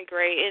wasn't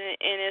great?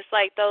 And it's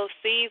like those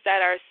seeds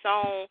that are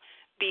sown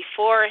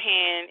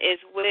beforehand is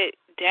what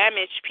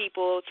damage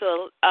people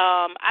to,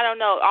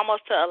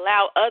 almost to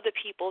allow other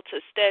people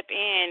to step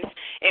in.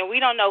 And we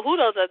don't know who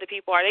those other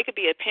people are. They could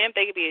be a pimp.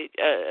 They could be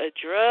a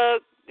drug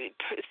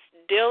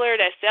dealer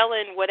that's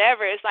selling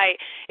whatever. It's like,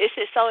 it's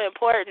just so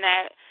important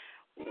that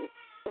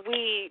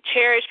we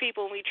cherish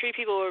people and we treat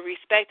people with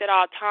respect at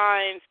all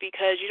times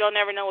because you don't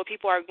never know what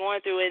people are going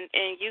through, and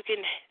you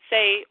can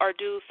say or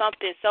do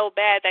something so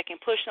bad that can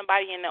push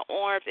somebody in the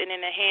arms and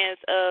in the hands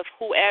of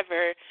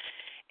whoever,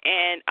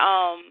 and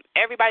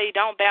everybody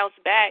don't bounce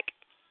back.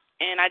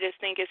 And I just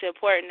think it's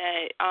important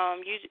that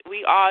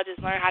we all just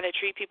learn how to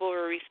treat people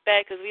with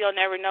respect because we'll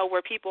never know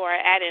where people are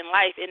at in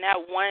life. And that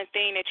one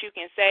thing that you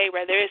can say,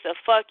 whether it's a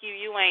fuck you,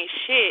 you ain't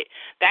shit,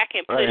 that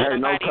can push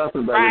somebody. No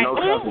cussing, baby. No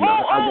cussing.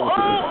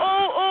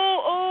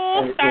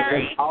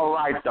 Sorry. It's all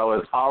right, though.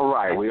 It's all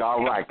right. We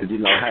all right because,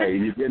 hey,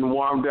 you're getting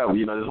warmed up.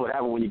 This is what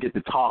happens when you get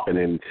to talking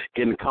and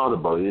getting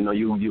comfortable. You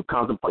don't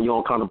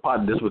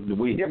contemplate. This was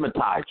we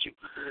hypnotize you.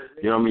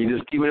 You know what I mean?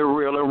 Just keeping it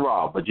real and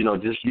raw. But,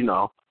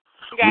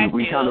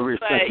 we kind of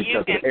respect each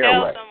other's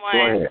airway.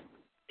 Go ahead.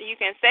 You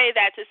can say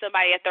that to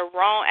somebody at the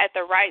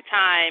right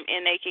time,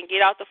 and they can get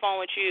off the phone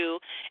with you.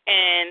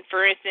 And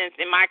for instance,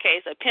 in my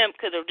case, a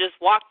pimp could have just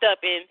walked up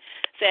and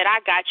said,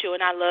 "I got you, and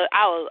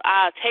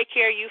I'll take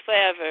care of you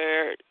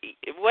forever,"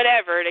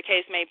 whatever the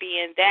case may be.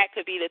 And that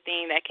could be the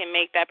thing that can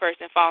make that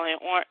person fall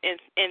in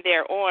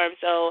their arms.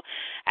 So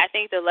I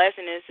think the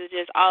lesson is to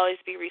just always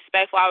be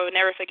respectful. I would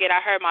never forget.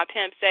 I heard my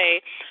pimp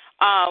say,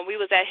 we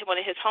was at one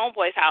of his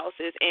homeboys'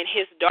 houses, and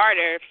his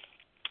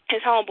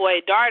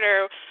homeboy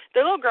daughter,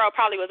 the little girl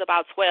probably was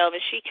about 12,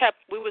 and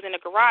we was in the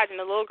garage, and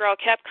the little girl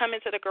kept coming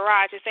to the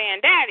garage and saying,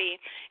 "Daddy,"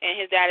 and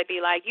his daddy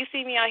be like, "You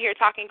see me out here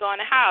talking, go in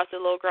the house." The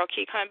little girl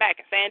keep coming back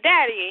and saying,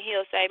 "Daddy," and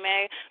he'll say,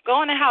 "Man,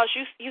 go in the house.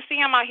 You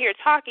see I'm out here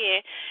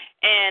talking."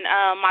 And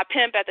my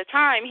pimp at the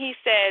time, he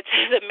said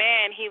to the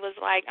man, he was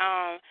like,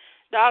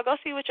 "Dog, go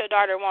see what your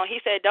daughter wants." He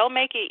said, "Don't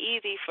make it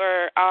easy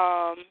for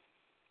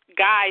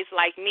guys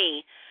like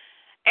me."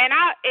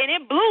 and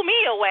it blew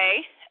me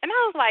away. And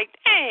I was like,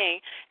 dang.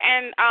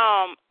 And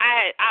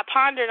I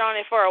pondered on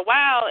it for a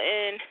while,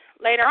 and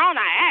later on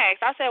I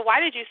asked, I said, why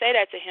did you say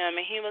that to him?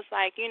 And he was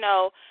like, you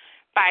know,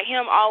 by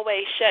him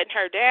always shutting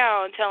her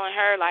down, telling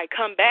her, like,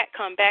 come back,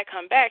 come back,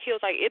 come back, he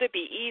was like, it'll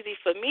be easy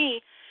for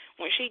me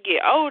when she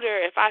get older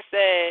if I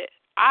said,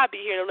 I'll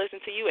be here to listen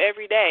to you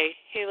every day.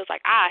 He was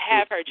like, I'll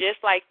have her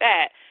just like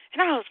that.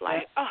 And I was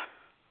like, oh,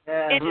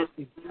 it just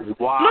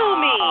blew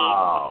me.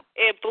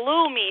 It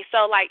blew me.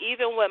 So, like,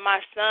 even with my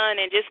son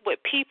and just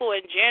with people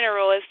in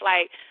general, it's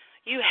like,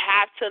 you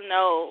have to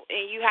know,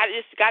 and you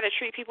just got to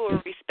treat people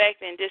with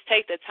respect and just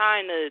take the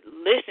time to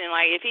listen.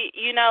 Like, if he,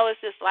 you know, it's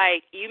just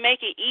like you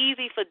make it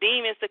easy for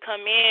demons to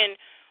come in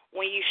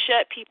when you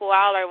shut people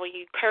out or when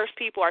you curse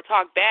people or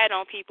talk bad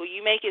on people.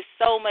 You make it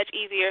so much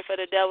easier for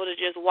the devil to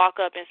just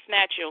walk up and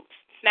snatch them,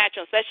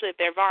 especially if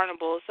they're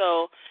vulnerable.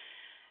 So,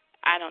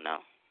 I don't know,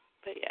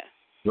 but yeah.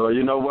 Well,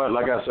 you know what?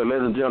 Like I said,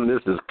 ladies and gentlemen,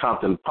 this is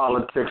Compton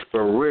Politics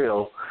for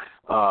Real.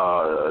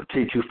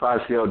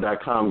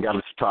 T250.com,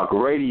 Galaxy Talk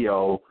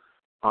Radio.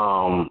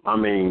 I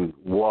mean,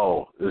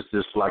 whoa, it's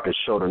just like a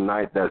show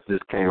tonight that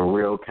just came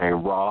real,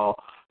 came raw,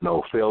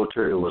 no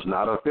filter. It was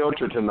not a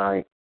filter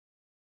tonight.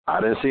 I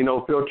didn't see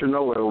no filter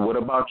nowhere. What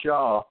about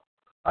y'all?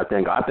 I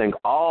think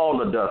all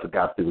the dust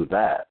got through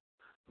that.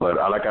 But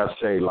like I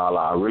say,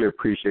 Lala, I really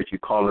appreciate you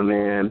calling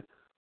in,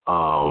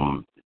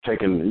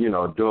 taking, you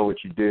know, doing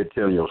what you did,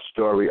 telling your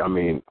story. I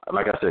mean,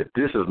 like I said,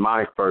 this is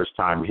my first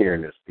time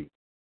hearing this speak.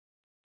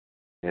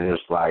 And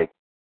it's like,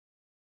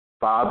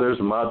 fathers,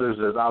 mothers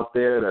that's out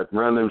there that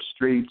run them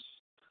streets,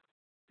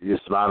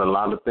 it's a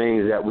lot of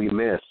things that we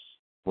miss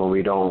when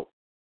we don't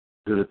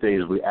do the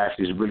things we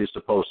actually really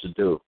supposed to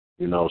do,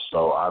 you know.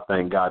 So I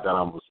thank God that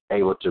I was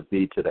able to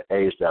be to the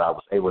age that I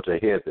was able to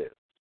hear this.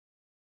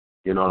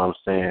 You know what I'm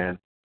saying?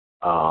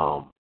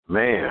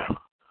 Man,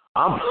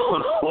 I'm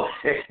blown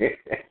away.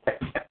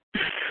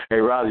 Hey,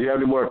 Roz, you have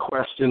any more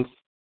questions?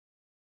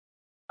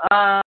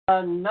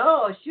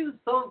 No, she was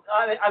so,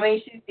 I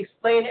mean, she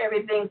explained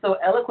everything so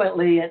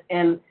eloquently,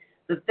 and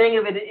the thing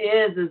of it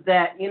is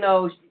that, you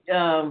know,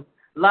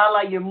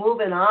 Lala, you're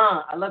moving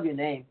on. I love your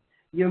name.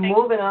 You're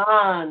moving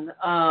on,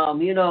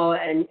 you know,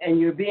 and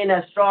you're being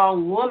that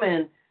strong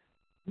woman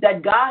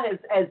that God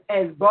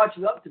has brought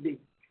you up to be.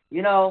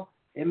 You know,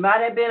 it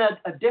might have been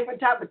a different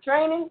type of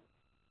training,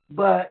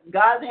 but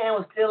God's hand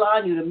was still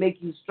on you to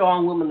make you the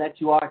strong woman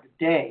that you are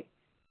today.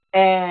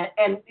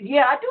 And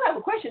yeah, I do have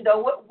a question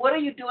though. What are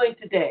you doing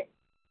today?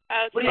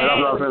 Today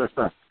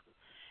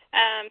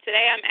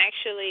I'm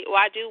actually,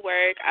 I do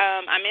work.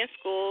 I'm in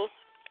school.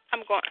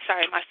 I'm going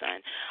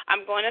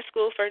to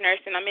school for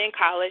nursing. I'm in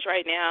college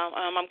right now.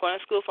 I'm going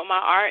to school for my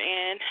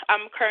RN.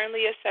 I'm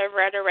currently a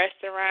server at a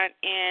restaurant,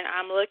 and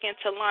I'm looking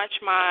to launch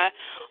my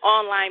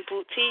online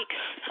boutique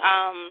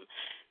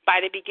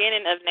by the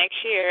beginning of next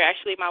year.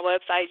 Actually, my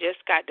website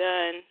just got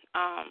done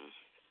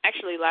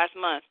last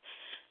month.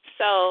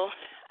 So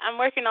I'm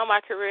working on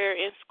my career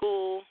in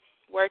school,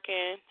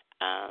 working,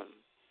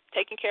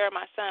 taking care of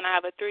my son. I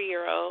have a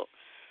 3-year-old.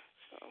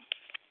 So.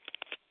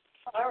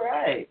 All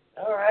right.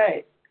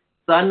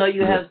 So I know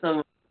you have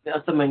some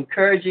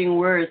encouraging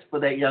words for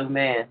that young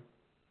man.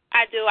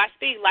 I do. I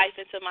speak life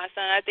into my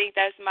son. I think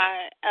that's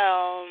my.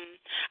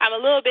 I'm a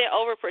little bit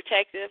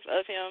overprotective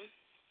of him,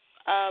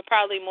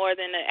 probably more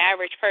than the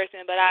average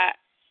person. But I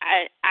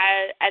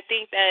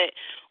think that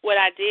what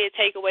I did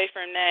take away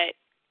from that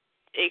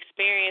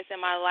experience in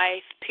my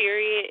life,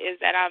 period, is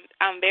that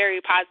I'm very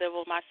positive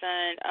with my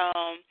son.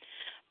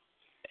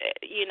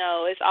 You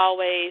know, it's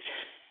always,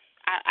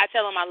 I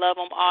tell him I love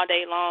him all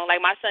day long.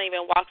 Like, my son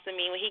even walks to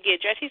me when he get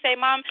dressed. He say,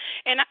 Mom,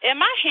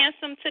 am I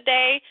handsome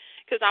today?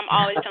 Because I'm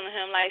always telling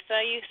him, like,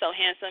 son, you so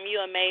handsome,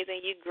 you amazing,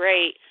 you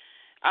great.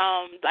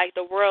 Like,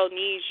 the world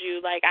needs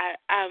you. Like,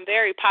 I'm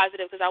very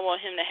positive because I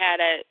want him to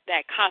have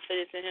that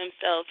confidence in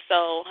himself.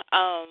 So,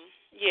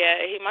 yeah,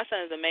 my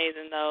son is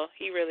amazing, though.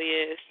 He really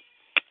is.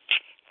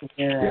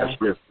 Yeah.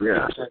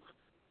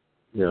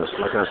 Yes.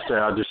 Like I said,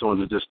 I just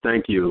wanted to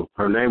thank you.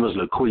 Her name is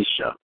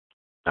LaQuisha.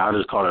 I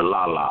just call her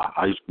Lala.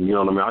 You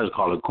know what I mean? I just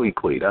call her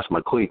Quee. That's my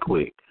Quee.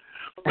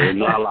 And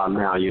Lala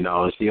now, you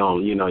know, she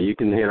on, you know, you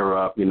can hit her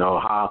up, you know,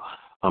 how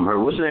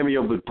what's the name of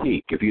your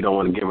boutique if you don't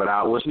want to give it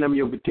out? What's the name of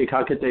your boutique?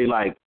 How could they,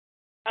 like,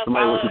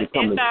 somebody wants you to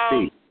come and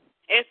speak?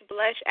 It's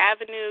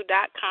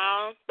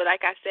blushavenue.com, but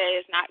like I said,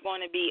 it's not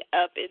going to be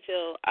up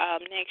until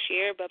next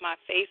year. But my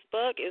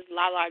Facebook is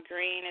Lala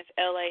Green. It's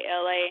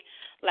Lala.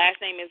 Last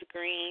name is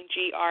Green,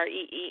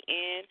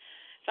 Green.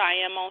 So I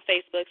am on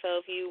Facebook. So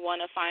if you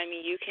want to find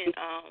me, you can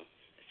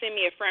send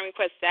me a friend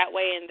request that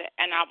way, and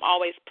I'm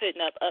always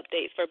putting up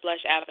updates for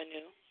Blush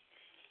Avenue.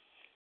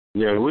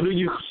 Yeah, what do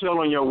you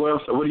sell on your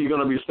website? What are you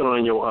going to be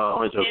selling on your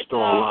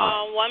store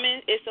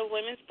online? It's a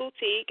women's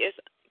boutique. It's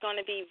going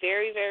to be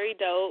very, very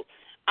dope.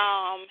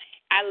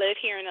 I live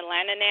here in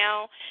Atlanta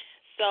now,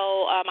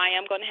 also, I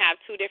am going to have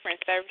 2 different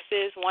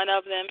services. One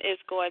of them is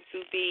going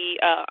to be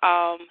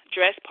a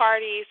dress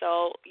party,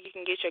 so you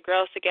can get your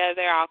girls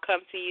together. I'll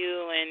come to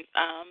you, and,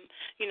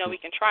 we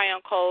can try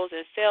on clothes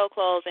and sell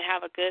clothes and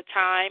have a good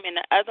time. And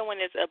the other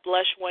one is a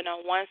blush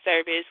one-on-one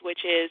service,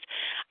 which is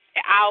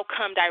I'll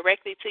come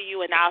directly to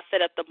you, and I'll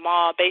set up the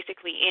mall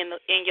basically in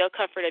your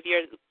comfort of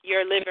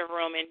your living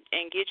room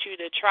and get you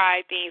to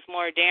try things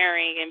more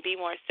daring and be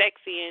more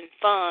sexy and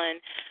fun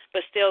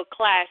but still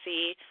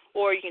classy,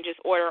 or you can just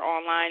order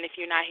online if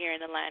you're not here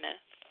in Atlanta.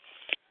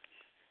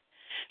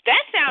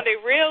 That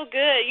sounded real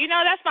good.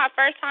 That's my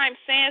first time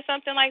saying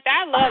something like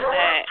that. I love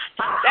that.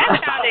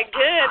 That sounded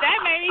good.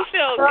 That made me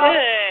feel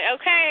good.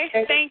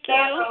 Okay, thank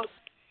you.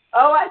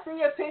 Oh, I see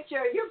your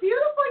picture. You're a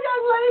beautiful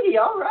young lady.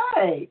 All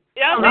right.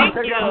 Yeah, thank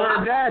you. Take out to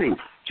her daddy.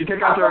 She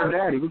take out to her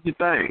daddy. What you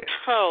think?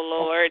 Oh,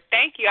 Lord.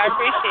 Thank you. I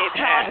appreciate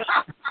that.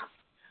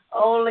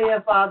 Only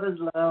a father's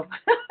love.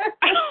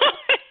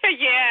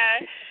 Yeah,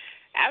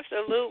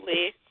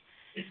 absolutely.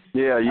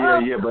 Yeah.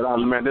 But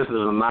man, this is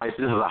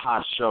a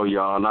hot show,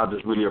 y'all, and I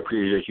just really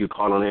appreciate you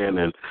calling in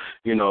and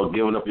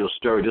giving up your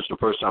story. This is the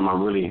first time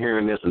I'm really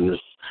hearing this, and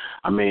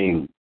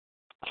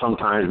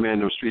sometimes, man,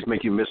 the streets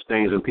make you miss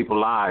things in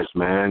people's lives,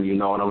 man. You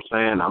know what I'm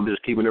saying? I'm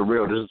just keeping it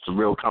real. This is the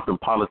real Compton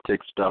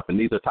politics stuff, and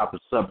these are the type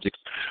of subjects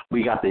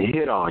we got to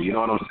hit on. You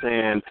know what I'm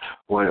saying?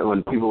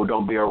 When people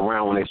don't be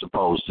around when they're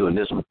supposed to, and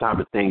this is the type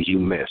of things you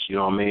miss. You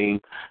know what I mean?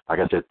 Like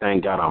I said,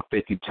 thank God I'm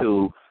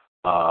 52,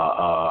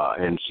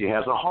 and she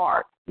has a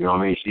heart. You know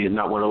what I mean? She is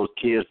not one of those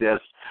kids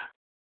that's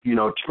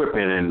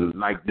tripping and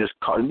like this.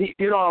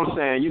 You know what I'm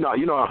saying? You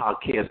know how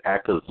kids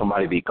act because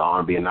somebody be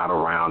gone, being not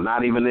around.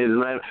 Not even,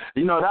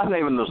 that's not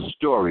even the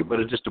story. But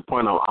it's just the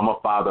point of I'm a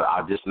father.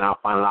 I just now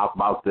finding out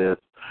about this,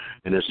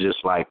 and it's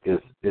just like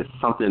it's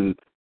something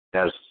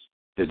that's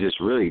just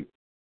really,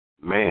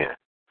 man,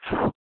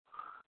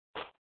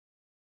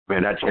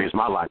 that changed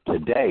my life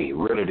today.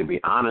 Really, to be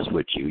honest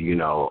with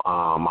you,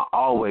 I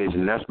always,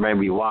 and that's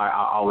maybe why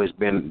I always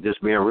been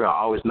just being real. I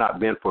always not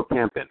been for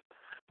pimping,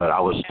 but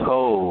I was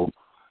told.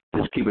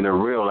 Just keeping it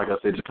real, like I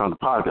said, just come to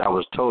politics. I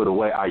was told the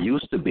way I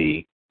used to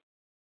be,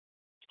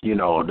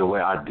 the way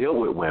I deal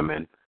with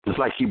women. Just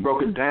like he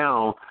broke it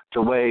down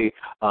the way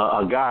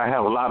a guy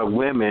have a lot of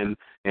women,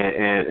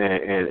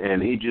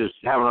 and he just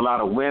having a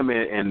lot of women,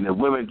 and the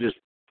women just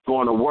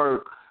going to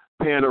work,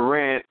 paying the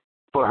rent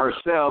for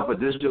herself, but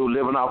this dude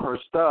living off her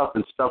stuff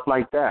and stuff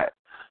like that.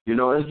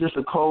 It's just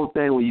a cold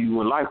thing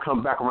when life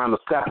comes back around to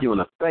slap you in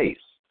the face.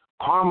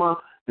 Karma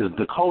is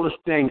the coldest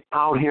thing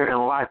out here in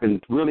life,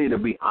 and really, to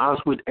be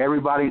honest with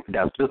everybody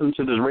that's listening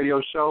to this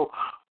radio show,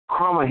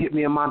 karma hit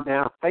me in my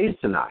damn face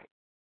tonight.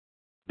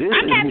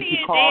 I'm happy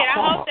you did. I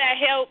hope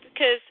that helped,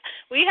 because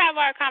we have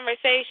our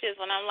conversations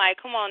when I'm like,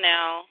 come on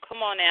now.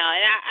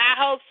 And I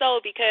hope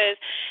so, because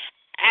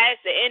at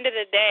the end of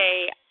the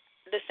day,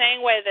 the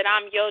same way that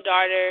I'm your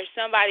daughter,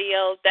 somebody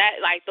else,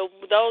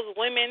 those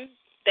women,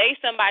 they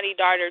somebody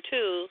daughter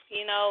too,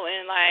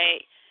 and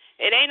like,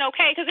 it ain't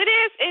okay, because it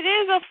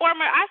is a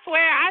form of, I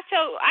swear, I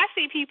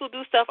see people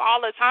do stuff all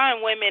the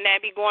time, women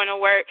that be going to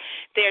work,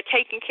 they're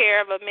taking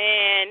care of a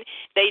man,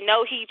 they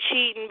know he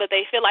cheating, but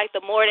they feel like the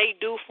more they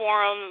do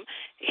for him,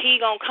 he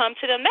gonna come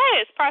to them.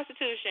 That is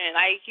prostitution.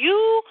 Like,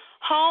 you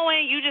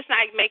hoeing, you just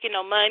not making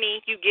no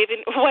money, you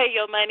giving away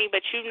your money,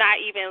 but you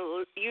not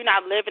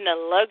living the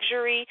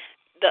luxury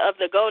of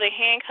the golden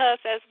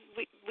handcuffs, as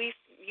we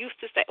used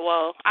to say.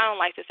 Well, I don't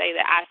like to say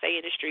that I say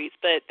in the streets,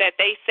 but that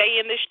they say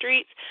in the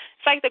streets.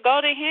 It's like the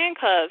golden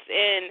handcuffs,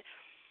 and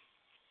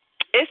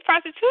it's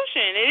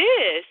prostitution. It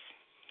is.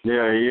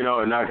 Yeah,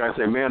 and like I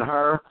said, man,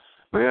 her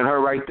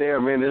right there,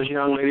 man, this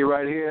young lady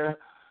right here,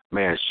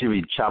 man, she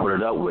be chopping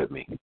it up with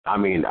me. I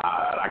mean,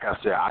 like I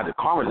said,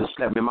 karma just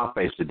slapped me in my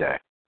face today,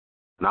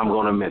 and I'm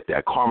going to admit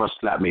that. Karma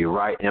slapped me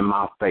right in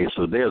my face.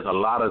 So there's a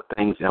lot of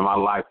things in my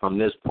life from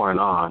this point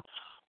on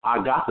I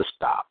got to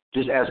stop.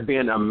 Just as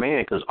being a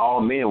man, because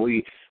all men,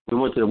 we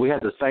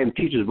had the same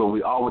teachers, but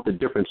we all went to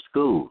different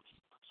schools.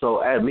 So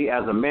as me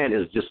as a man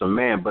is just a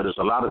man, but it's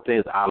a lot of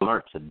things I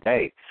learned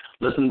today.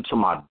 Listening to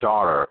my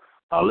daughter,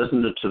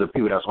 listening to the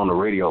people that's on the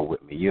radio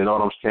with me. You know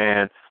what I'm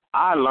saying?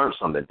 I learned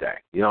something today.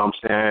 You know what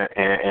I'm saying?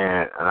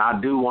 And I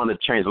do want to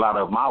change a lot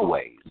of my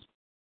ways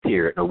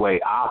here, the way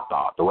I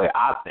thought, the way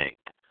I think.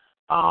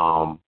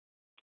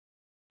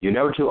 You're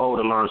never too old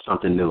to learn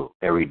something new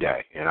every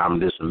day. And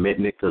I'm just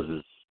admitting it because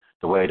it's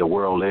the way the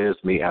world is.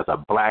 Me as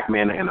a black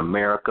man in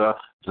America,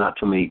 there's not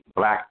too many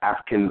black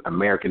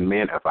African-American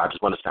men. If I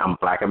just want to say I'm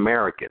black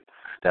American,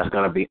 that's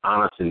going to be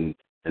honest. And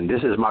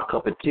this is my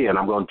cup of tea, and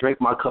I'm going to drink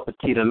my cup of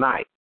tea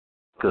tonight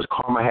because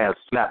karma has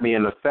slapped me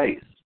in the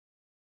face.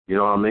 You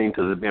know what I mean?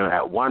 Because it's been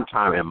at one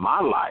time in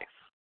my life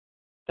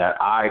that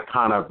I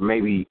kind of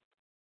maybe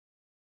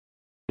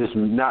just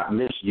not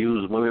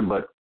misused women,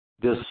 but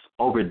just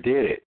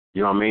overdid it.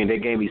 You know what I mean? They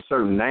gave me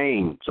certain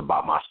names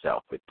about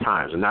myself at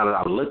times. And now that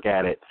I look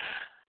at it,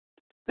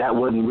 that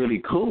wasn't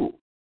really cool,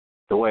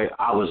 the way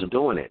I was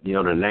doing it. You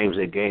know, the names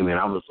they gave me,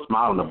 and I was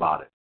smiling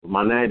about it.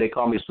 My name, they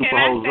call me Super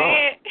Hozo.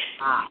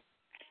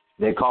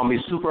 They call me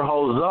Super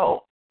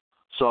Hozo.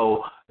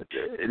 So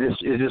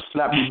it just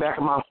slapped me back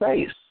in my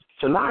face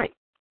tonight.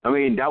 I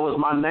mean, that was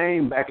my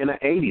name back in the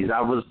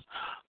 80s.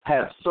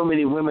 Had so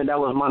many women, that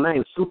was my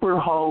name, Super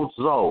Ho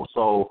Zoe.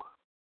 So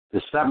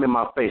it slapped me in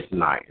my face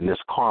tonight, and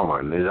it's karma,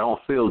 and it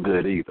don't feel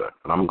good either.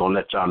 And I'm going to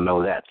let y'all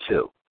know that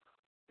too.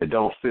 It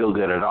don't feel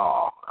good at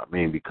all. I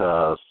mean,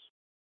 because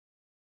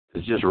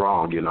it's just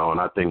wrong, you know,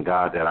 and I thank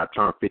God that I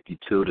turned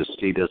 52 to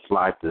see this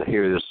life, to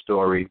hear this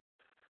story,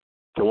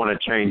 to want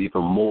to change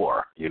even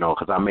more, you know,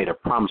 because I made a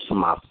promise to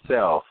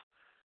myself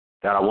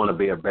that I want to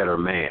be a better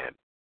man,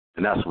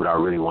 and that's what I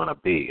really want to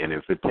be. And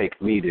if it takes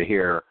me to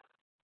hear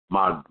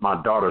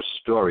my daughter's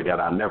story that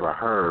I never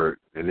heard,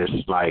 and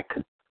it's like,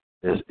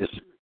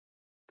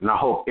 and I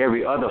hope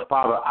every other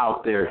father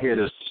out there hear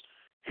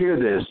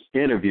this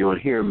interview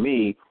and hear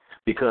me,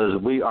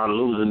 because we are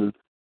losing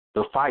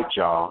the fight,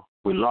 y'all.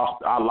 I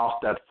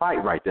lost that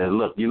fight right there.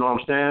 Look, you know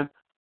what I'm saying?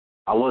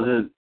 I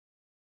wasn't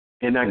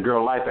in that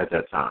girl's life at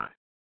that time.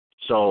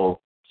 So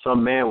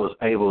some man was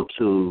able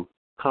to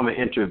come and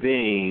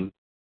intervene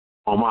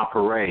on my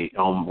parade,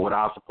 on what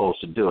I was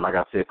supposed to do. Like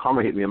I said,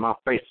 karma hit me in my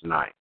face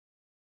tonight.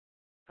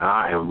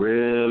 I am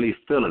really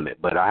feeling it,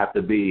 but I have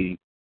to be,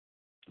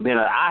 man,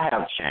 I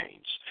have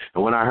changed.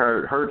 And when I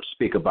heard her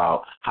speak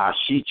about how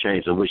she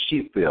changed and what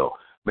she feel,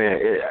 man,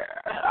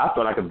 I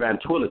felt like a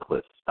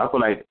ventriloquist. I feel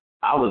like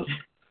I was,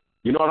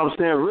 you know what I'm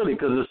saying, really,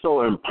 because it's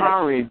so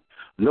empowering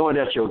knowing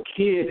that your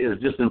kid is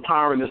just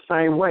empowering the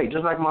same way,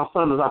 just like my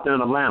son is out there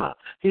in Atlanta.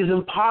 He's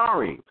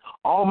empowering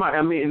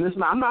and it's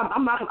not,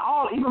 I'm not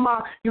all,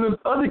 even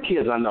other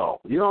kids I know.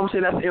 You know what I'm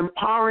saying? That's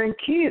empowering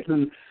kids,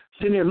 and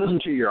sitting there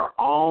listening to your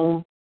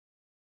own.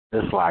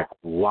 It's like,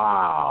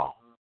 wow,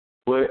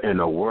 what in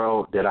the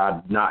world did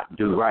I not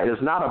do right?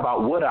 It's not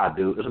about what I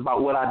do. It's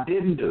about what I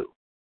didn't do.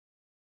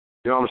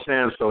 You know what I'm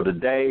saying? So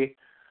today,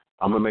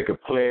 I'm going to make a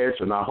pledge,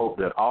 and I hope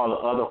that all the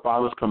other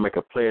fathers can make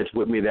a pledge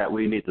with me that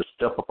we need to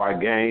step up our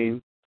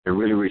game and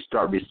really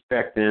start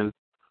respecting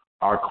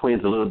our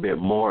queens a little bit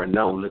more, and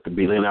not look to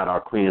be laying out our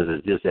queens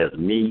as just as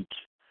meat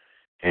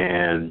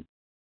and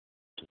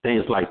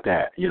things like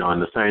that. You know, at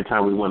the same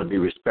time, we want to be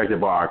respected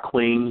by our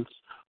queens,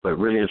 but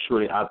really and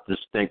truly, I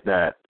just think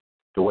that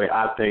the way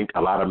I think,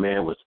 a lot of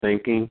men was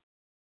thinking,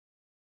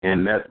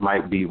 and that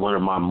might be one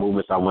of my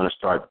movements I want to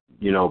start,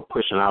 you know,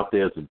 pushing out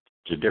there to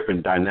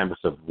different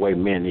dynamics of the way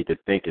men need to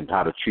think and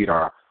how to treat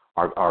our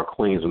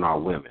queens and our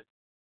women.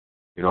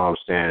 You know what I'm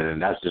saying?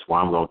 And that's just why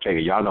I'm going to take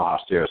it. Y'all know how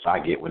serious I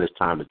get when it's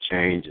time to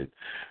change and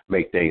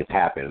make things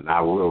happen. And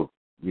I will,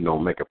 you know,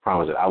 make a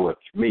promise that I would,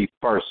 me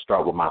first,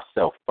 start with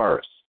myself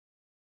first.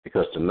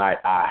 Because tonight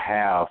I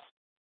have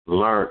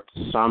learned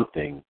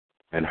something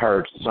and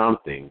heard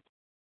something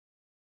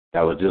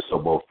that was just so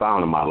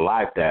profound in my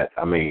life that,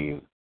 I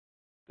mean,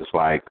 it's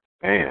like,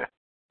 man,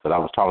 because I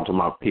was talking to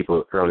my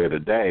people earlier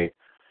today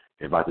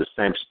about the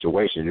same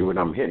situation. And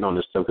I'm hitting on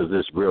this stuff because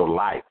this is real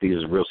life.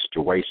 These are real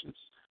situations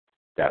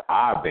that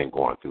I've been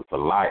going through for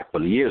life.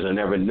 For years, I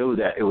never knew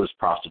that it was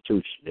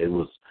prostitution. It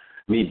was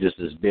me just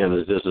as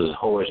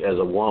whorish as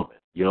a woman.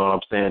 You know what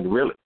I'm saying?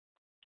 Really.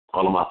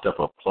 Calling myself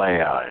a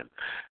player. And,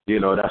 you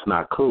know, that's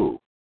not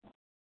cool.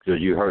 Because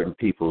you're hurting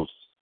people's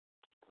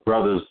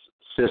brothers,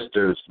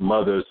 sisters,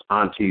 mothers,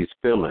 aunties'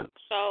 feelings.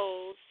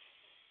 So.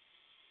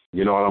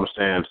 You know what I'm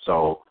saying?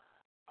 So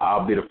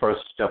I'll be the first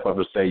to step up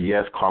and say,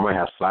 yes, karma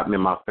has slapped me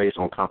in my face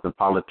on Compton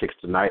Politics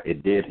tonight.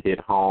 It did hit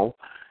home.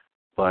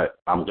 But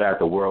I'm glad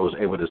the world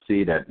was able to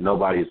see that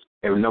nobody's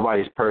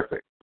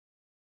perfect.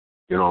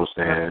 You know what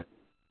I'm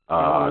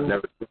saying?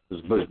 Never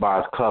judge book by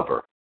its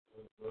cover.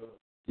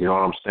 You know what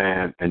I'm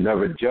saying? And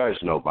never judge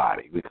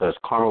nobody, because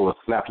karma will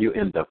slap you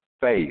in the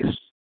face.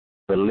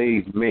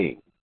 Believe me.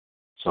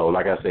 So,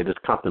 like I said, this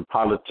Compton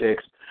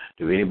Politics.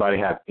 Do anybody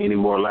have any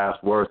more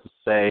last words to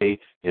say?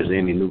 Is there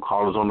any new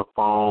callers on the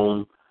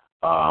phone?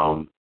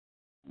 No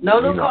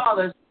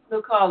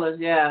new callers,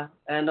 yeah,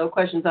 and no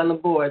questions on the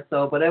board.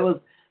 So, but it was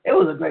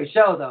a great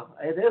show, though.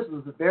 This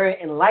was a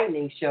very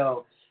enlightening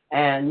show,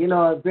 and you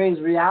know, it brings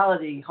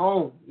reality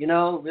home. You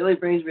know, really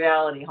brings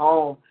reality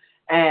home,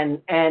 and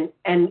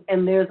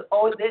there's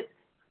always this.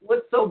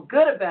 What's so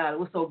good about it?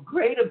 What's so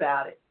great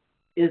about it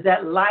is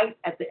that light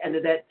at the end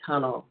of that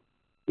tunnel.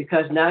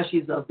 Because now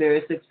she's a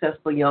very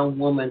successful young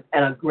woman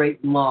and a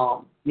great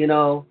mom. You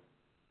know,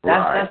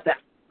 that's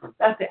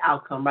the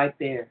outcome right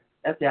there.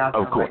 That's the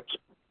outcome.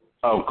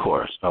 Of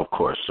course.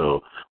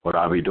 So what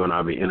I'll be doing,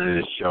 I'll be ending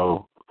this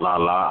show.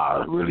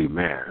 Really,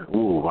 man.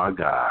 Ooh, my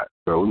God,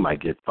 bro, we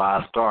might get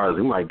 5 stars.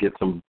 We might get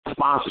some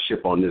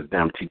sponsorship on this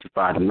damn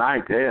T25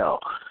 tonight. Hell.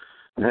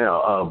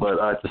 But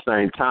at the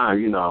same time,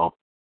 you know,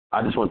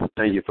 I just want to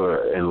thank you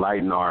for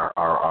enlightening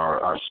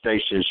our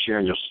station,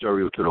 sharing your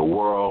story to the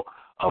world.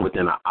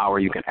 Within an hour,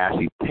 you can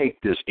actually take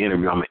this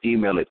interview. I'm going to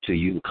email it to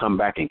you. You can come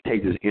back and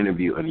take this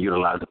interview and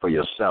utilize it for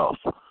yourself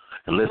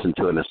and listen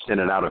to it and send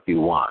it out if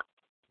you want.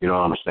 You know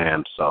what I'm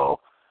saying?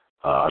 So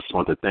I just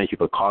want to thank you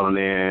for calling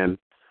in,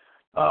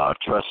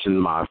 trusting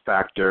my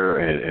factor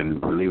and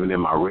believing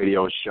in my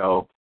radio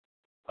show,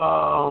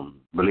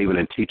 believing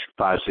in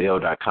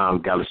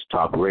T25CL.com, Galaxy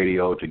Talk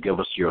Radio, to give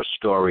us your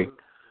story.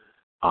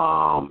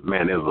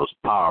 Man, it was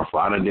powerful.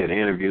 I done did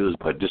interviews,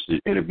 but just to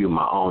interview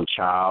my own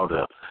child,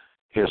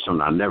 hear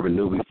something I never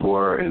knew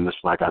before, and it's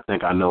like I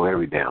think I know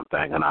every damn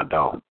thing, and I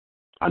don't.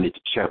 I need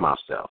to check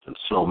myself and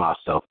slow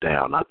myself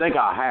down. I think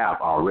I have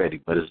already,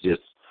 but it's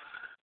just,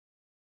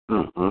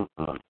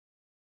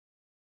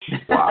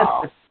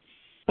 wow.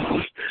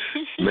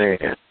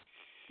 Man.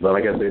 But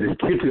like I said,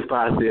 it's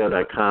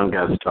Q250.com,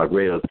 guys. Talk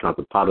radio, it's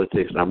Compton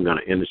Politics, and I'm going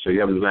to end the show.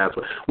 You have any last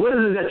one? What is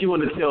it that you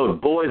want to tell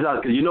boys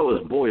out? Because you know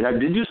it's boys.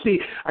 Did you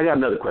see? I got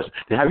another question.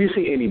 Have you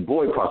seen any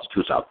boy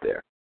prostitutes out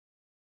there?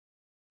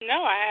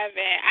 No, I haven't.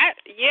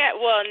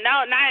 Well,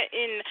 no, not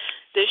in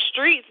the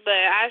streets, but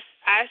I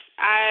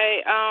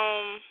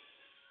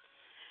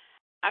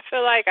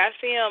feel like I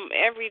see them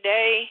every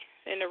day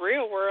in the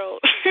real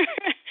world.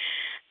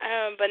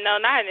 But no,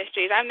 not in the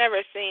streets. I've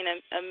never seen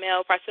a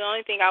male prostitute. The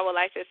only thing I would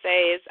like to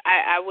say is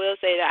I will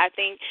say that I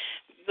think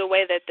the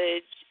way that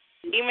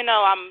even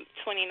though I'm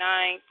 29,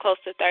 close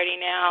to 30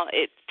 now,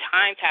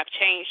 times have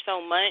changed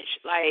so much.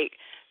 Like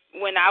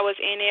when I was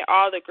in it,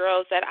 all the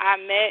girls that I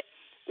met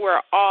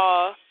were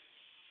all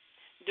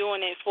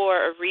doing it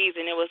for a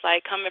reason. It was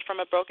like coming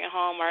from a broken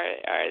home, or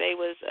they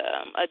was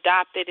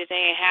adopted and they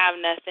didn't have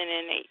nothing,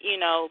 and they,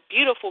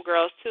 beautiful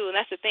girls too. And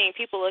that's the thing,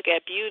 people look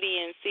at beauty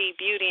and see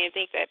beauty and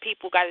think that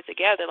people got it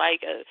together,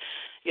 like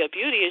your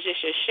beauty is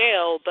just your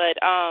shell.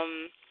 But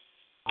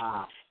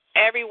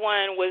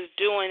everyone was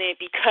doing it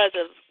because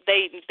of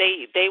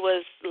they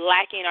was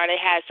lacking, or they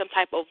had some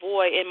type of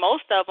void, and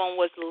most of them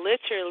was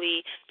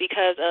literally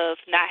because of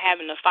not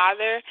having a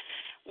father.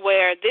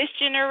 Where this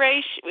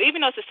generation,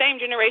 even though it's the same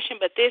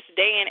generation, but this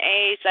day and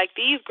age, like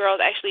these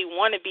girls actually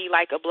want to be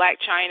like a Black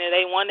China.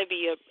 They want to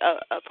be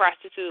a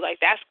prostitute.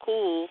 Like that's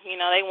cool.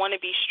 They want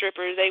to be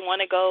strippers. They want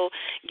to go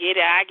get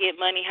it. I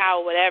get money, how,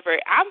 whatever.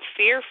 I'm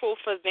fearful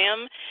for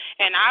them,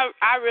 and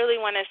I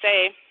really want to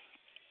say,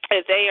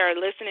 if they are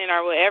listening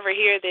or will ever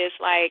hear this,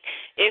 like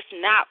it's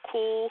not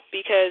cool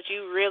because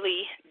you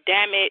really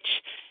damage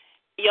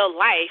your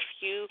life.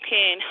 You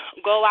can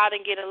go out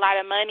and get a lot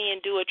of money and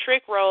do a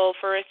trick roll,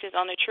 for instance,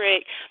 on a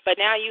trick, but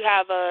now you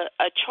have a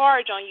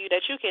charge on you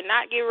that you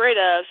cannot get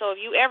rid of. So if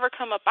you ever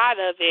come up out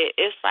of it,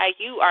 it's like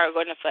you are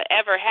going to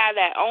forever have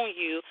that on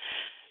you.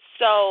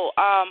 So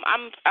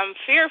I'm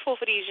fearful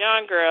for these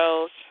young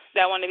girls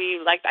that want to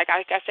be like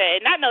I said,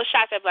 and not no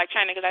shots at Black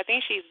China because I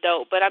think she's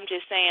dope, but I'm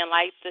just saying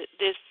like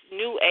this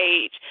new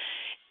age,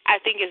 I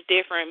think it's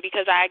different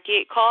because I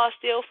get calls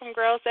still from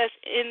girls that's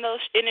in the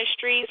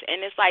streets,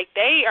 and it's like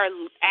they are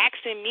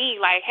asking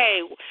me like,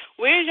 "Hey,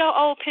 where's your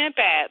old pimp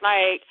at?"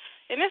 Like,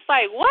 and it's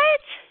like,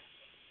 what?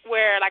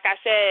 Where, like I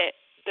said,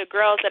 the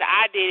girls that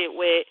I did it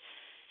with,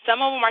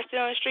 some of them are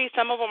still in the streets,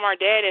 some of them are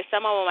dead, and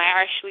some of them are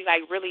actually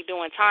like really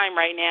doing time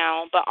right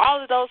now. But all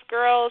of those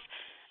girls,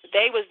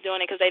 they was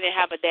doing it because they didn't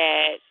have a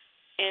dad,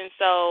 and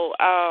so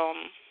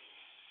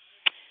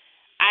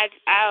I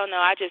don't know.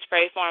 I just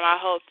pray for them. I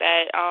hope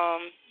that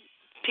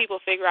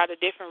people figure out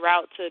a different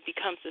route to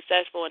become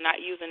successful and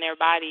not using their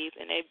bodies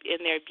and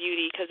their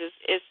beauty, because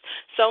it's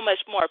so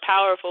much more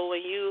powerful when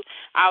you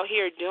out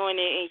here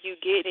doing it and you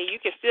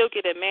can still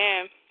get a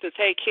man to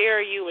take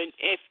care of you, and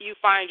if you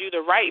find you the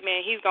right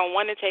man, he's going to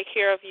want to take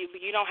care of you, but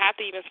you don't have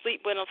to even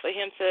sleep with him for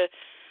him to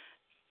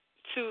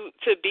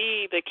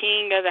be the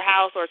king of the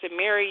house or to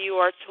marry you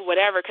or to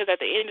whatever, because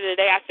at the end of the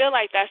day, I feel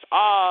like that's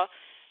all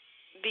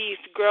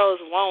these girls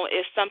want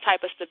is some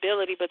type of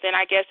stability. But then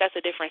I guess that's a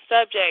different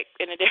subject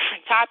and a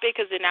different topic,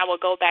 because then I will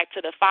go back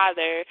to the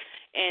father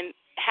and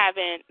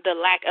having the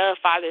lack of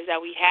fathers that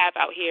we have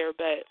out here.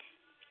 But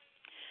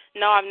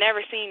no, I've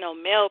never seen no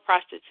male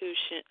prostitutes.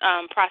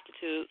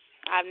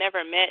 I've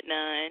never met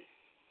none.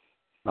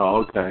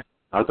 Oh, okay.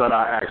 I thought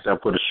I asked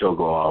that for the show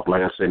go off.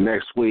 Like I said,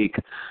 next week,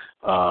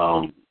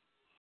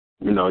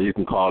 you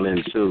can call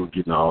in too,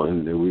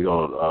 and then we're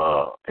going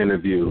to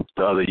interview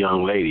the other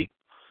young lady.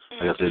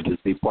 Like I said, this will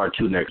be part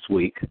 2 next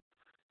week.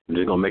 And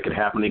they're going to make it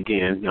happen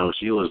again.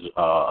 She was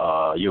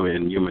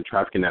human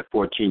trafficking at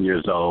 14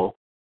 years old.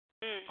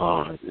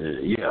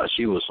 Yeah,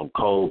 she was some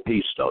cold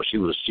piece, though.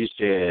 She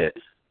said,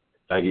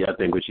 I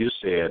think what you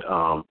said,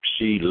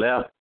 she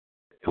left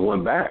and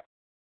went back.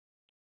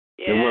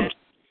 Yeah.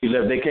 She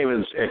left. They came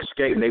and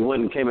escaped. They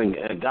went and came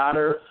and got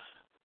her,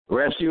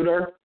 rescued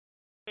her,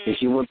 and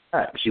she went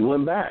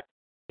back.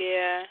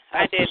 Yeah,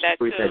 I did that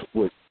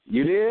too.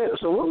 You did?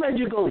 So what made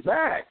you go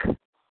back?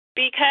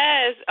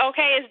 Because,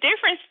 it's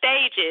different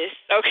stages,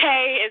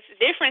 It's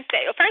different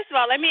stages. First of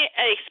all, let me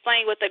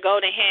explain what the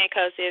golden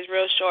handcuffs is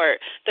real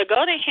short. The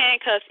golden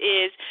handcuffs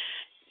is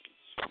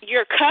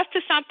you're cuffed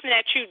to something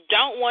that you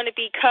don't want to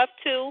be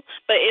cuffed to,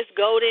 but it's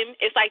golden.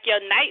 It's like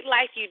your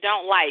nightlife you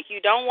don't like.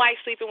 You don't like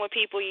sleeping with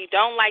people. You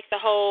don't like the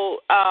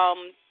whole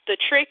the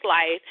trick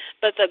life,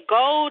 but the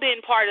golden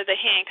part of the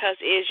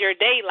handcuffs is your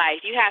day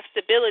life. You have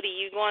stability.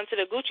 You go into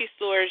the Gucci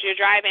stores. You're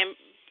driving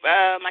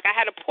like I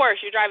had a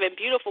Porsche, you're driving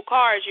beautiful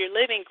cars, you're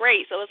living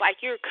great. So it's like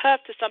you're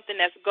cuffed to something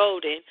that's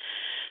golden.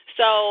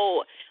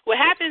 So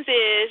what happens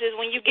is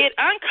when you get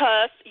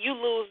uncuffed, you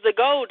lose the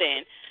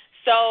golden.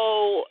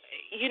 So,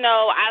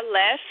 I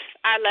left.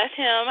 I left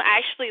him. I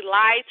actually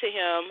lied to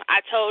him. I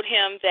told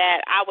him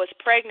that I was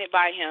pregnant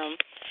by him,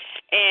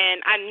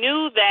 and I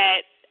knew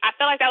that I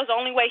felt like that was the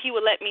only way he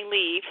would let me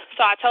leave.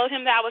 So I told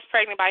him that I was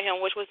pregnant by him,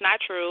 which was not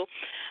true.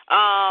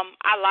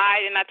 I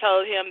lied, and I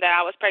told him that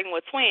I was pregnant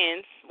with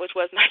twins, which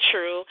was not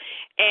true.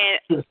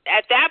 And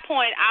at that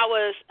point, I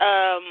was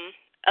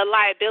a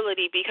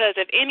liability, because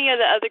if any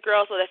of the other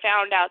girls would have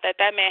found out that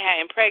that man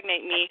had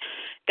impregnated me,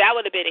 that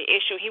would have been an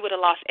issue. He would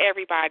have lost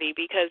everybody,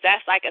 because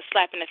that's like a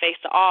slap in the face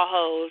to all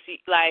hoes.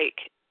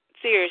 Like,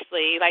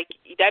 seriously, like,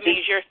 that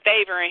means you're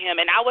favoring him.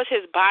 And I was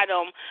his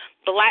bottom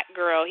black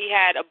girl. He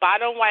had a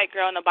bottom white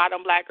girl and a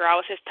bottom black girl. I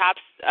was his top,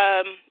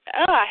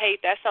 I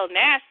hate that, so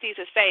nasty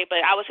to say,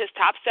 but I was his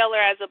top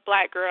seller as a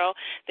black girl.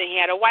 Then he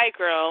had a white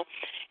girl,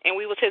 and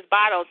we was his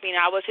bottoms.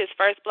 I was his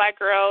first black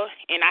girl,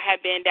 and I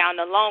had been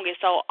down the longest.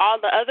 So all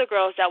the other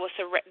girls that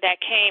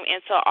came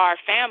into our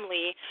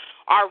family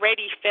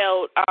already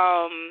felt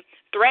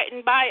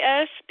threatened by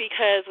us,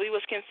 because we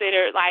was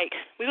considered, like,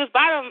 we was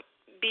bottom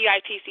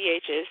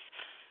bitchs.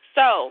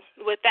 So,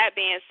 with that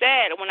being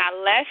said, when I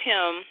left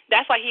him,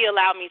 that's why he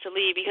allowed me to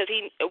leave, because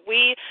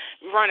we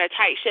run a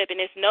tight ship, and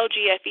it's no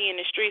GFE in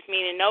the streets,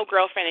 meaning no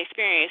girlfriend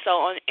experience.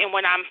 So, and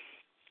when I'm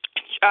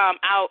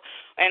out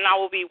and I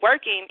will be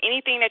working,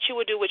 anything that you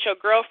would do with your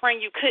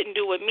girlfriend, you couldn't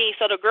do with me.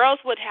 So the girls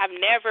would have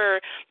never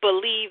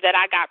believed that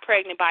I got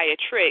pregnant by a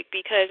trick,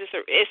 because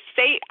it's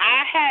safe.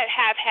 I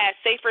have had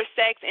safer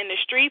sex in the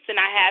streets than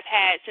I have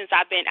had since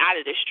I've been out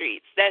of the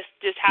streets. That's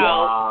just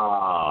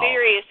how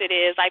serious it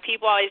is. Like,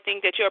 people always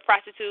think that you're a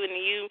prostitute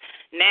and you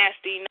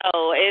nasty.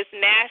 No, it's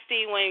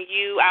nasty when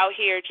you out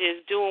here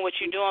just doing what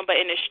you're doing, but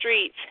in the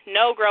streets,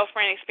 no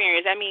girlfriend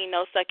experience. I mean,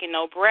 no sucking,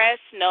 no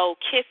breasts, no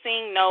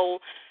kissing,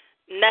 no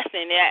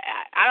nothing.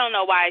 I don't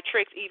know why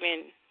tricks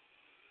even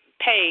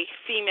pay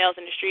females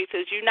in the streets,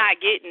 because you're not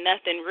getting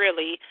nothing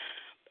really.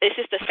 It's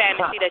just a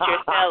fantasy that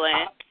you're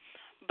selling.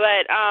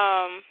 But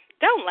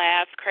don't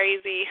laugh,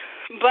 crazy.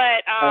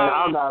 But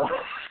I'm not.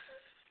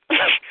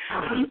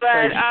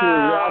 But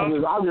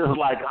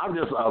I'm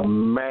just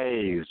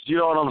amazed. You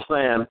know what I'm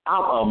saying?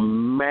 I'm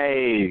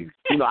amazed.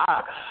 You know,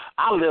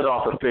 I lived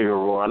off of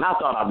Figueroa, and I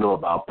thought I knew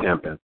about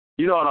pimping.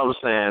 You know what I'm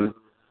saying?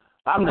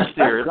 I'm just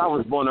serious. I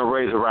was born and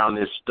raised around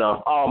this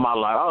stuff all my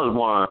life. I was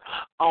born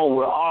on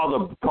where all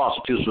the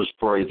prostitutes was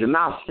praised, and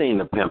I've seen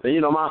the pimping.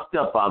 You know, my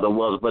stepfather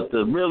was, but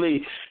to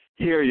really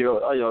hear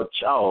your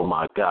oh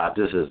my God,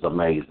 this is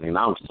amazing.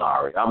 I'm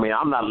sorry. I mean,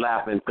 I'm not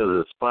laughing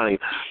because it's funny.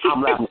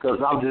 I'm laughing because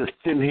I'm just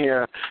sitting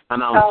here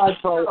and I'm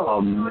so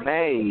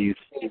amazed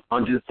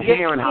on just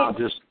hearing how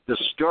the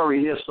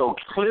story is so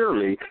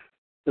clearly.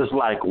 It's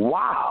like,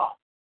 wow.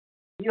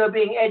 You're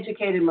being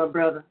educated, my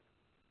brother.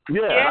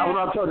 Yeah,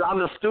 I told you,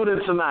 I'm the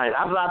student tonight.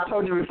 As I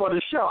told you before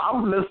the show,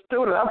 I'm the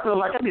student. I feel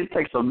like I need to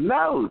take some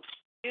notes.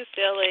 You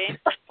silly.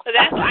 So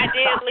that's why I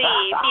did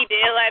leave. He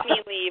did let me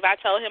leave. I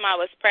told him I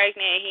was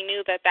pregnant. He knew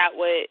that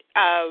would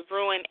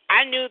ruin.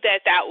 I knew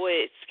that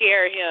would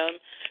scare him,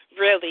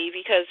 really,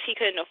 because he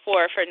couldn't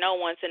afford for no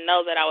one to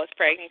know that I was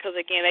pregnant, because,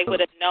 again, they would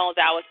have known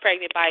that I was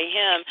pregnant by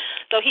him.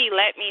 So he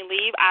let me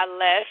leave. I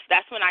left.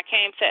 That's when I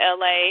came to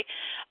L.A.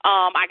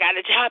 I got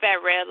a job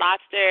at Red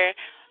Lobster,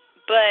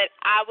 but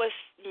I was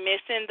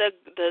missing the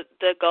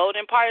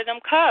golden part of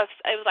them cuffs.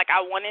 It was like I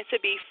wanted to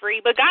be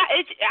free. But God,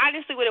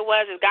 honestly what it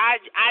was is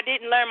God, I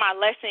didn't learn my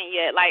lesson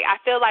yet. Like, I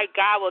feel like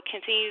God will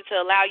continue to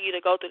allow you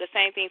to go through the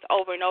same things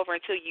over and over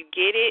until you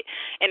get it.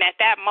 And at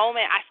that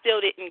moment, I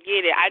still didn't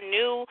get it. I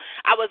knew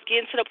I was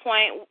getting to the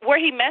point where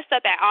he messed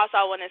up at. Also,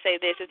 I want to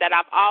say this, is that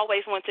I've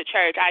always went to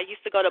church. I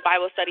used to go to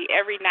Bible study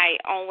every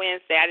night on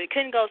Wednesday. I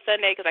couldn't go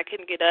Sunday because I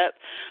couldn't get up.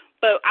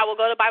 But I will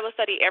go to Bible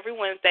study every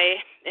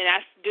Wednesday, and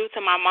that's due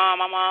to my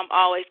mom. My mom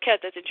always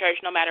kept us in church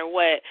no matter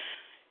what.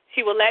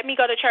 He would let me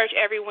go to church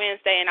every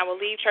Wednesday, and I would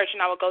leave church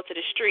and I would go to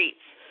the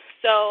streets.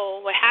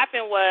 So what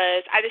happened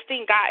was, I just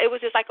think God, it was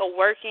just like a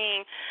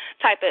working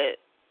type of,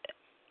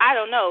 I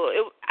don't know.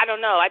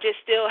 I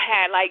just still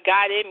had, like,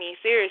 God in me,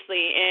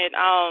 seriously. And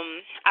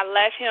I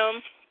left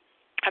him.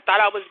 I thought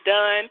I was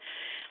done.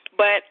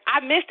 But I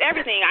missed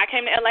everything. I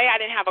came to L.A., I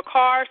didn't have a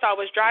car, so I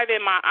was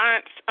driving my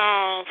aunt's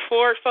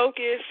Ford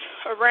Focus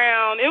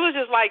around. It was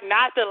just, like,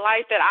 not the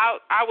life that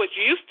I was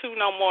used to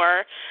no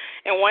more.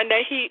 And one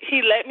day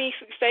he let me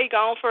stay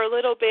gone for a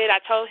little bit.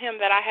 I told him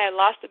that I had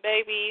lost the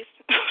babies.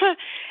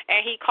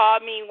 And he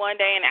called me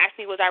one day and asked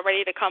me, was I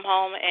ready to come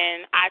home?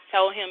 And I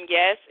told him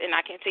yes, and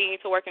I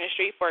continued to work in the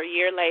street for a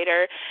year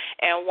later.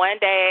 And one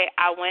day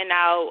I went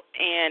out,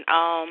 and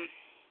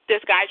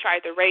this guy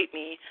tried to rape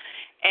me.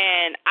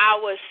 And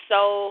I was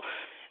so,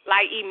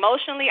 like,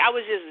 emotionally, I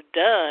was just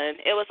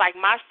done. It was like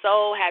my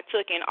soul had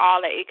taken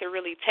all that it could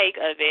really take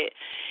of it.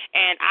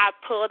 And I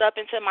pulled up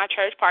into my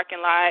church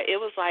parking lot.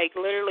 It was like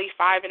literally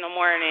 5 a.m.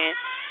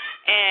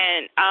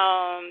 And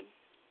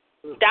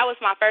that was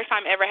my first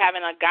time ever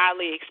having a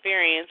godly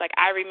experience. Like,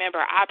 I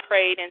remember I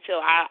prayed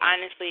until I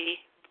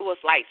honestly was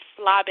like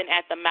slobbing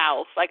at the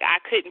mouth. Like, I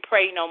couldn't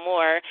pray no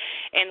more.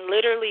 And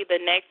literally the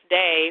next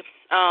day,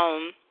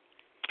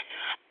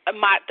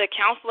 the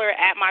counselor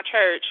at my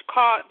church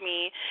called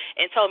me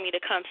and told me to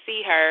come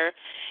see her.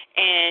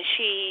 And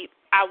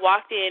I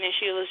walked in, and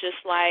she was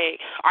just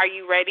like, are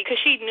you ready? Because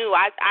she knew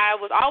I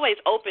was always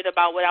open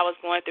about what I was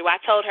going through.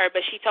 I told her,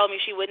 but she told me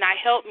she would not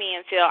help me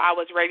until I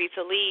was ready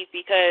to leave,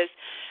 because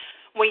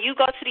when you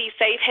go to these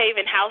safe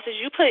haven houses,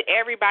 you put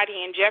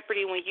everybody in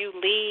jeopardy when you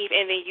leave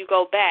and then you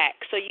go back.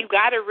 So you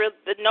got to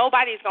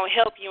nobody's going to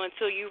help you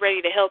until you're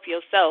ready to help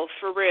yourself,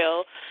 for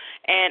real.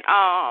 And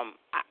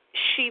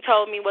she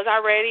told me, was I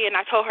ready? And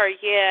I told her,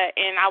 yeah.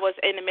 And I was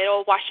in the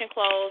middle of washing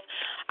clothes.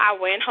 I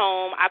went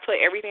home. I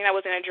put everything that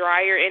was in a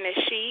dryer in a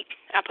sheet.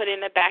 I put it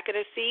in the back of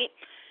the seat.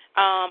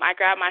 I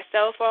grabbed my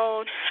cell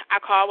phone.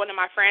 I called one of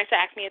my friends to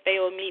ask me if they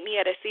would meet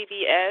me at a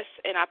CVS,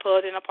 and I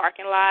pulled in a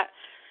parking lot.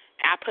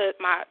 I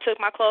took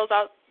my clothes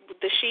out,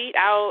 the sheet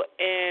out,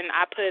 and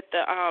I put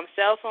the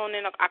cell phone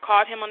in. I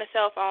called him on the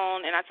cell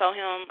phone, and I told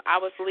him I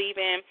was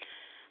leaving.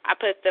 I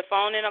put the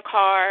phone in a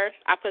car.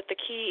 I put the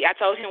key. I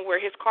told him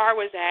where his car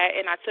was at,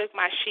 and I took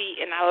my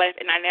sheet, and I left,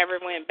 and I never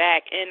went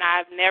back. And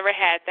I've never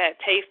had that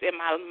taste in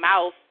my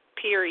mouth,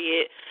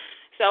 period.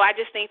 So I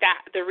just think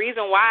that the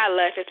reason why I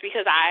left is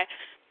because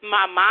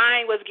my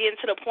mind was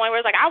getting to the point where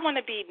it's like, I want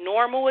to be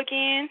normal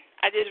again.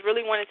 I just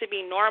really wanted to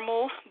be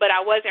normal, but I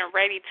wasn't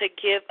ready to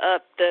give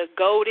up the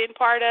golden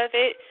part of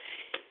it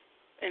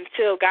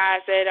until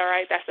God said, all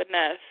right, that's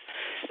enough.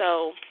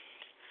 So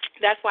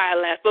that's why I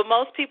left. But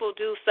most people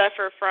do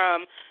suffer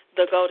from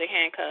the golden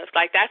handcuffs.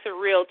 Like, that's a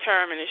real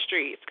term in the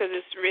streets, because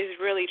it's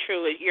really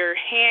true. You're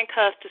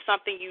handcuffed to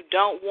something you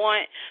don't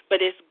want,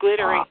 but it's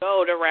glittering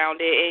gold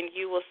around it, and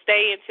you will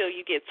stay until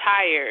you get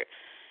tired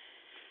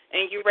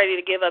and you're ready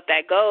to give up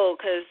that gold,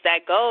 because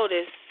that gold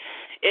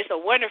it's a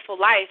wonderful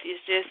life.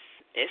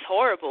 It's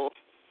horrible.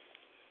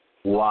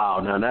 Wow,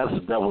 now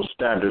that's double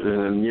standard.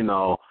 And,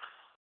 you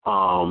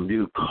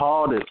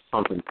called it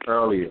something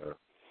earlier.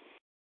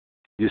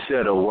 You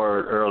said a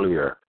word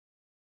earlier.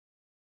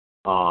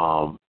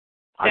 I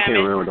can't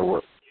remember the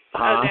word.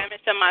 Huh? Damage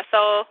to my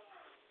soul?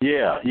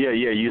 Yeah.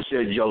 You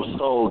said your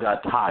soul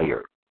got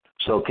tired.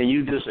 So can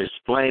you just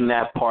explain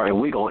that part, and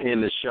we're going to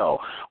end the show.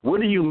 What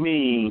do you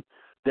mean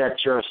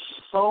that your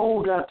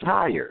soul got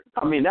tired?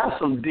 I mean, that's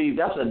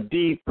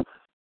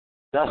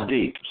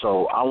deep.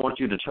 So I want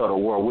you to tell the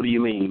world, what do you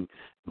mean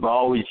by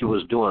all what you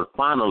was doing,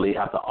 finally,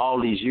 after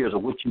all these years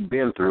of what you've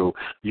been through,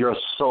 your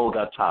soul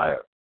got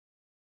tired?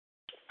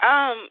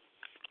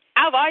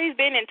 I've always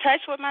been in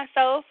touch with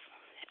myself.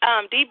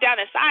 Deep down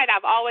inside,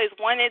 I've always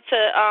wanted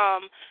to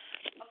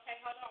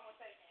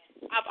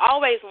I've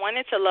always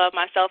wanted to love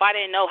myself. I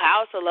didn't know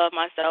how to love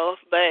myself,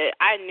 but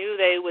I knew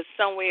that it was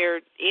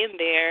somewhere in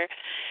there.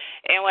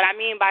 And what I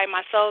mean by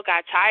my soul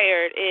got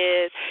tired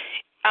is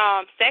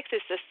sex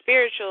is a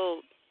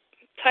spiritual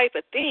type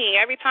of thing.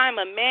 Every time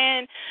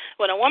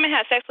when a woman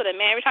has sex with a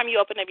man, every time you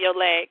open up your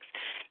legs,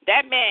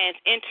 that man's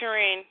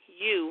entering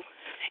you.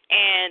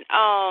 And,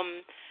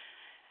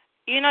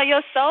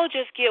 your soul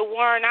just get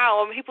worn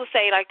out. When people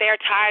say, like, they're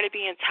tired of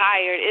being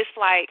tired, it's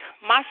like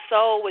my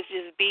soul was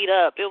just beat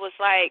up. It was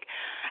like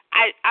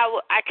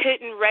I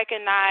couldn't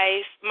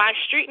recognize. My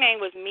street name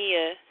was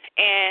Mia,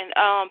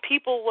 and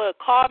people would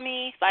call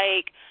me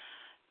like,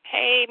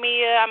 hey,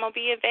 Mia, I'm going to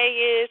be in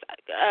Vegas.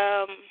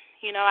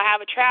 I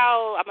have a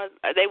trial.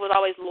 They was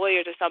always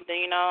lawyers or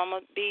something. I'm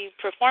going to be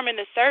performing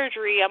the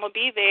surgery. I'm going to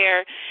be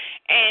there.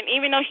 And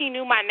even though he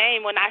knew my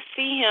name, when I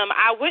see him,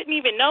 I wouldn't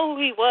even know who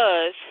he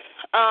was,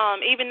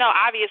 even though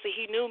obviously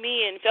he knew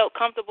me and felt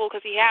comfortable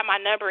because he had my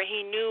number, and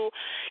he knew,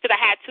 because I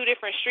had two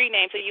different street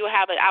names. So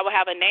I would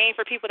have a name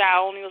for people that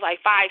only was like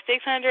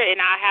 500-600,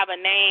 and I have a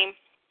name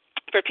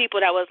for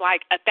people that was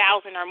like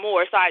 1,000 or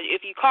more. So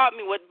if you called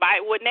me, by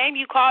what name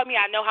you called me,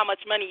 I know how much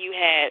money you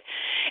had.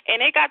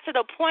 And it got to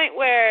the point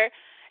where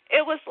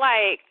it was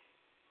like,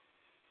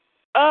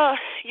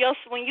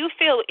 when you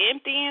feel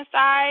empty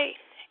inside,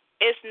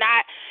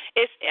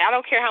 I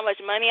don't care how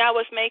much money I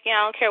was making.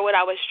 I don't care what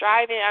I was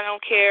striving. I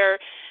don't care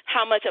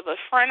how much of a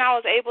front I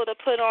was able to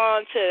put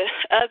on to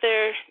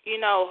other,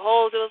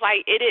 holes. It was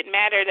like, it didn't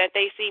matter that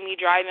they see me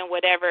driving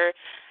whatever.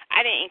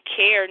 I didn't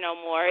care no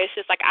more. It's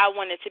just like I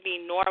wanted to be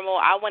normal.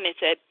 I wanted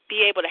to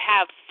be able to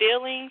have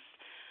feelings.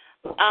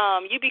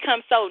 You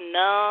become so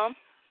numb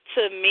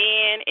to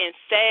men and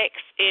sex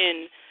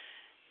and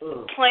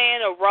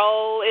playing a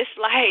role. It's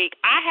like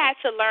I had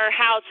to learn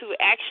how to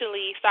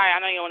actually, sorry, I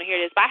know you don't want to hear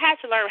this, but I had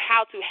to learn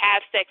how to have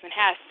sex and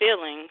have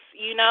feelings.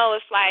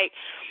 It's like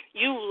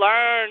you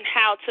learn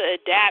how to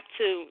adapt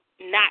to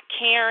not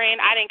caring.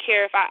 I didn't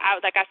care if I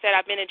like I said,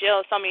 I've been in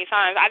jail so many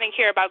times. I didn't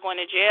care about going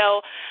to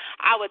jail.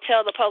 I would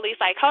tell the police,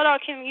 like, hold on,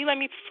 can you let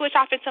me switch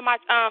off into my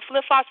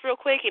flip-flops real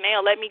quick? And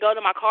they'll let me go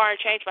to my car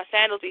and change my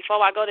sandals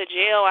before I go to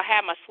jail. I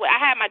had my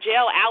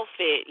jail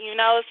outfit.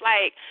 It's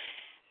like,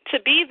 to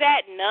be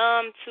that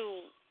numb to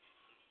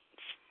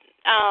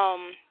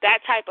that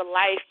type of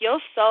life,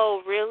 your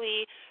soul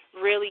really,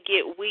 really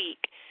get weak.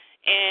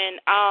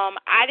 And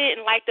I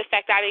didn't like the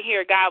fact that I didn't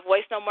hear God's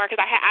voice no more, because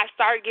I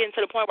started getting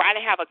to the point where I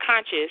didn't have a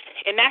conscience,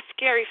 and that's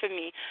scary for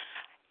me.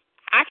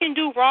 I can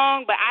do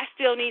wrong, but I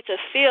still need to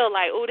feel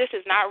like, oh, this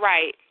is not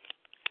right.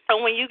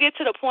 And when you get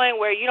to the point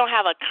where you don't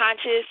have a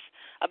conscience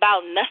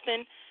about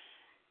nothing,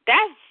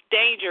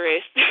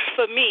 dangerous.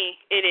 For me,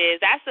 it is.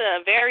 That's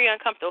a very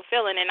uncomfortable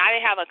feeling, and I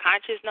didn't have a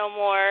conscience no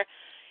more.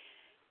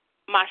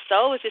 My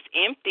soul was just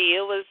empty.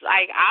 It was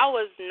like I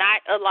was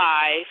not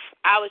alive.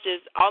 I was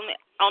just on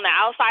the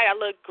outside. I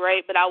looked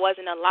great, but I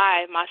wasn't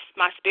alive. My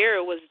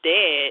spirit was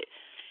dead,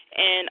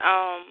 and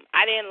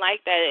I didn't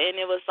like that. And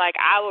it was like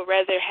I would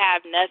rather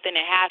have nothing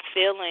and have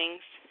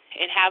feelings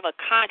and have a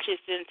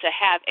conscience than to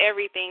have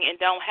everything and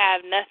don't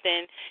have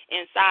nothing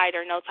inside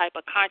or no type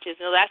of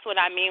conscience. So that's what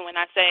I mean when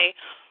I say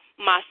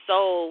my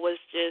soul was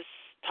just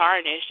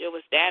tarnished. It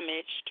was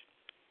damaged.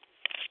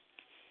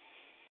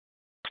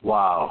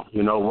 Wow.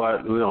 You know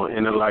what? We're going to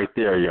end it right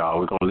there, y'all.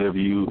 We're going to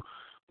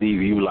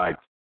leave you like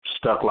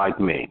stuck like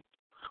me.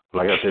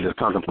 Like I said, it's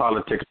Compton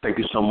Politics. Thank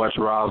you so much,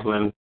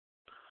 Rosalind.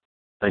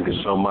 Thank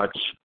you so much.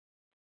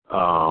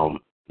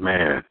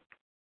 Man.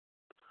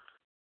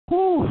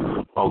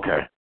 Whew.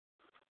 Okay.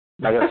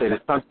 Like I said,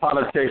 it's Compton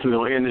Politics. We're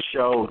going to end the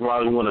show.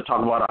 Rosalind, we want to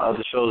talk about our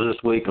other shows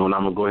this week, and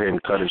I'm going to go ahead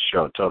and cut the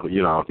show, if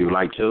you'd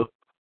like to.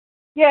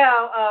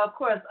 Yeah, of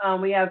course.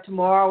 We have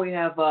tomorrow. We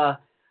have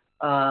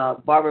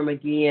Barbara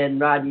McGee and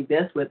Rodney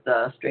Best with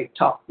Straight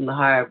Talk from the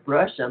Higher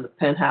Brush on the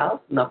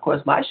Penthouse. And, of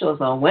course, my show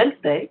is on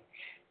Wednesday.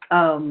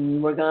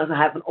 We're going to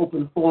have an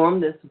open forum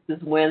this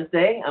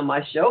Wednesday on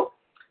my show.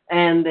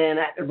 And then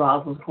at the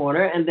Rosalind's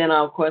Corner. And then,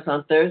 of course,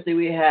 on Thursday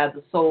we have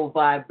the Soul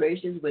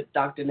Vibrations with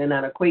Dr.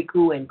 Nenana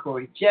Kwaku and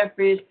Corey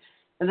Jeffries.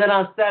 And then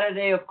on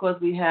Saturday, of course,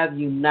 we have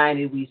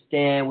United We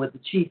Stand with the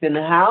Chief in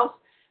the House,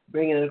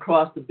 bringing it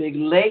across the big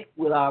lake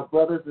with our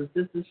brothers and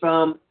sisters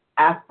from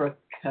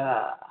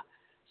Africa.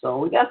 So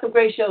we got some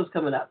great shows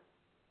coming up.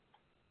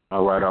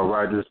 All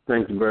right. Just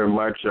thank you very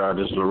much.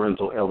 This is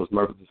Lorenzo Elvis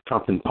Murphy. This is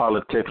Compton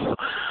Politics. I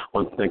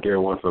want to thank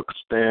everyone for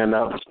staying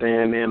up,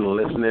 staying in,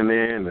 listening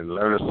in, and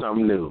learning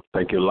something new.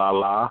 Thank you,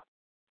 Lala,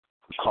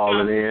 for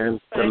calling in,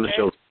 telling the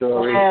show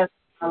story. Yes,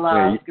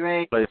 Lala,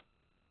 great.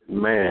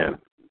 Man,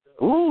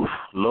 ooh,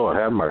 Lord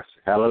have mercy.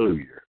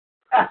 Hallelujah.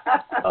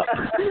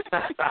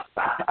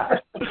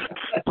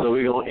 So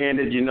we're going to end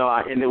it.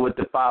 I ended with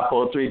the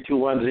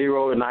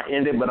 543-210, and I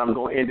ended, but I'm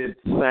going to end it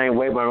the same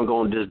way, but I'm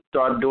going to just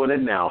start doing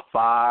it now.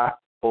 5,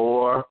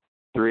 4,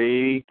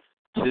 3,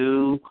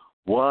 2,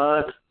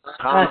 1.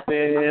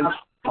 Compton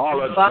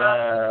Politics.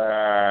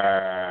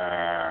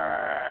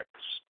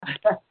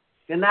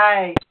 Good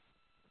night.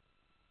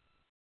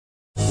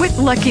 With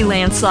Lucky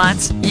Land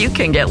Slots, you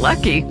can get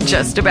lucky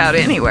just about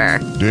anywhere.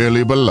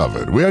 Dearly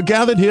beloved, we are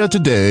gathered here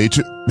today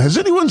to... Has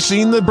anyone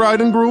seen the bride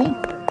and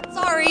groom?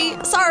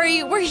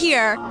 Sorry, we're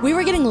here. We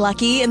were getting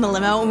lucky in the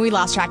limo and we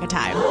lost track of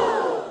time.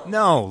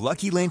 No,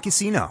 Lucky Land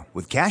Casino,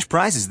 with cash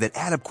prizes that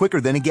add up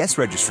quicker than a guest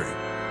registry.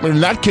 In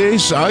that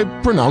case, I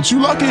pronounce you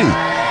lucky.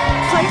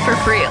 Play for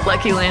free at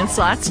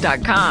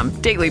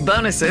LuckyLandSlots.com. Daily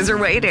bonuses are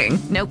waiting.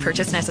 No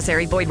purchase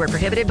necessary. Void where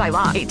prohibited by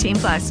law.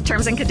 18+.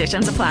 Terms and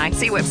conditions apply.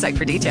 See website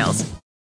for details.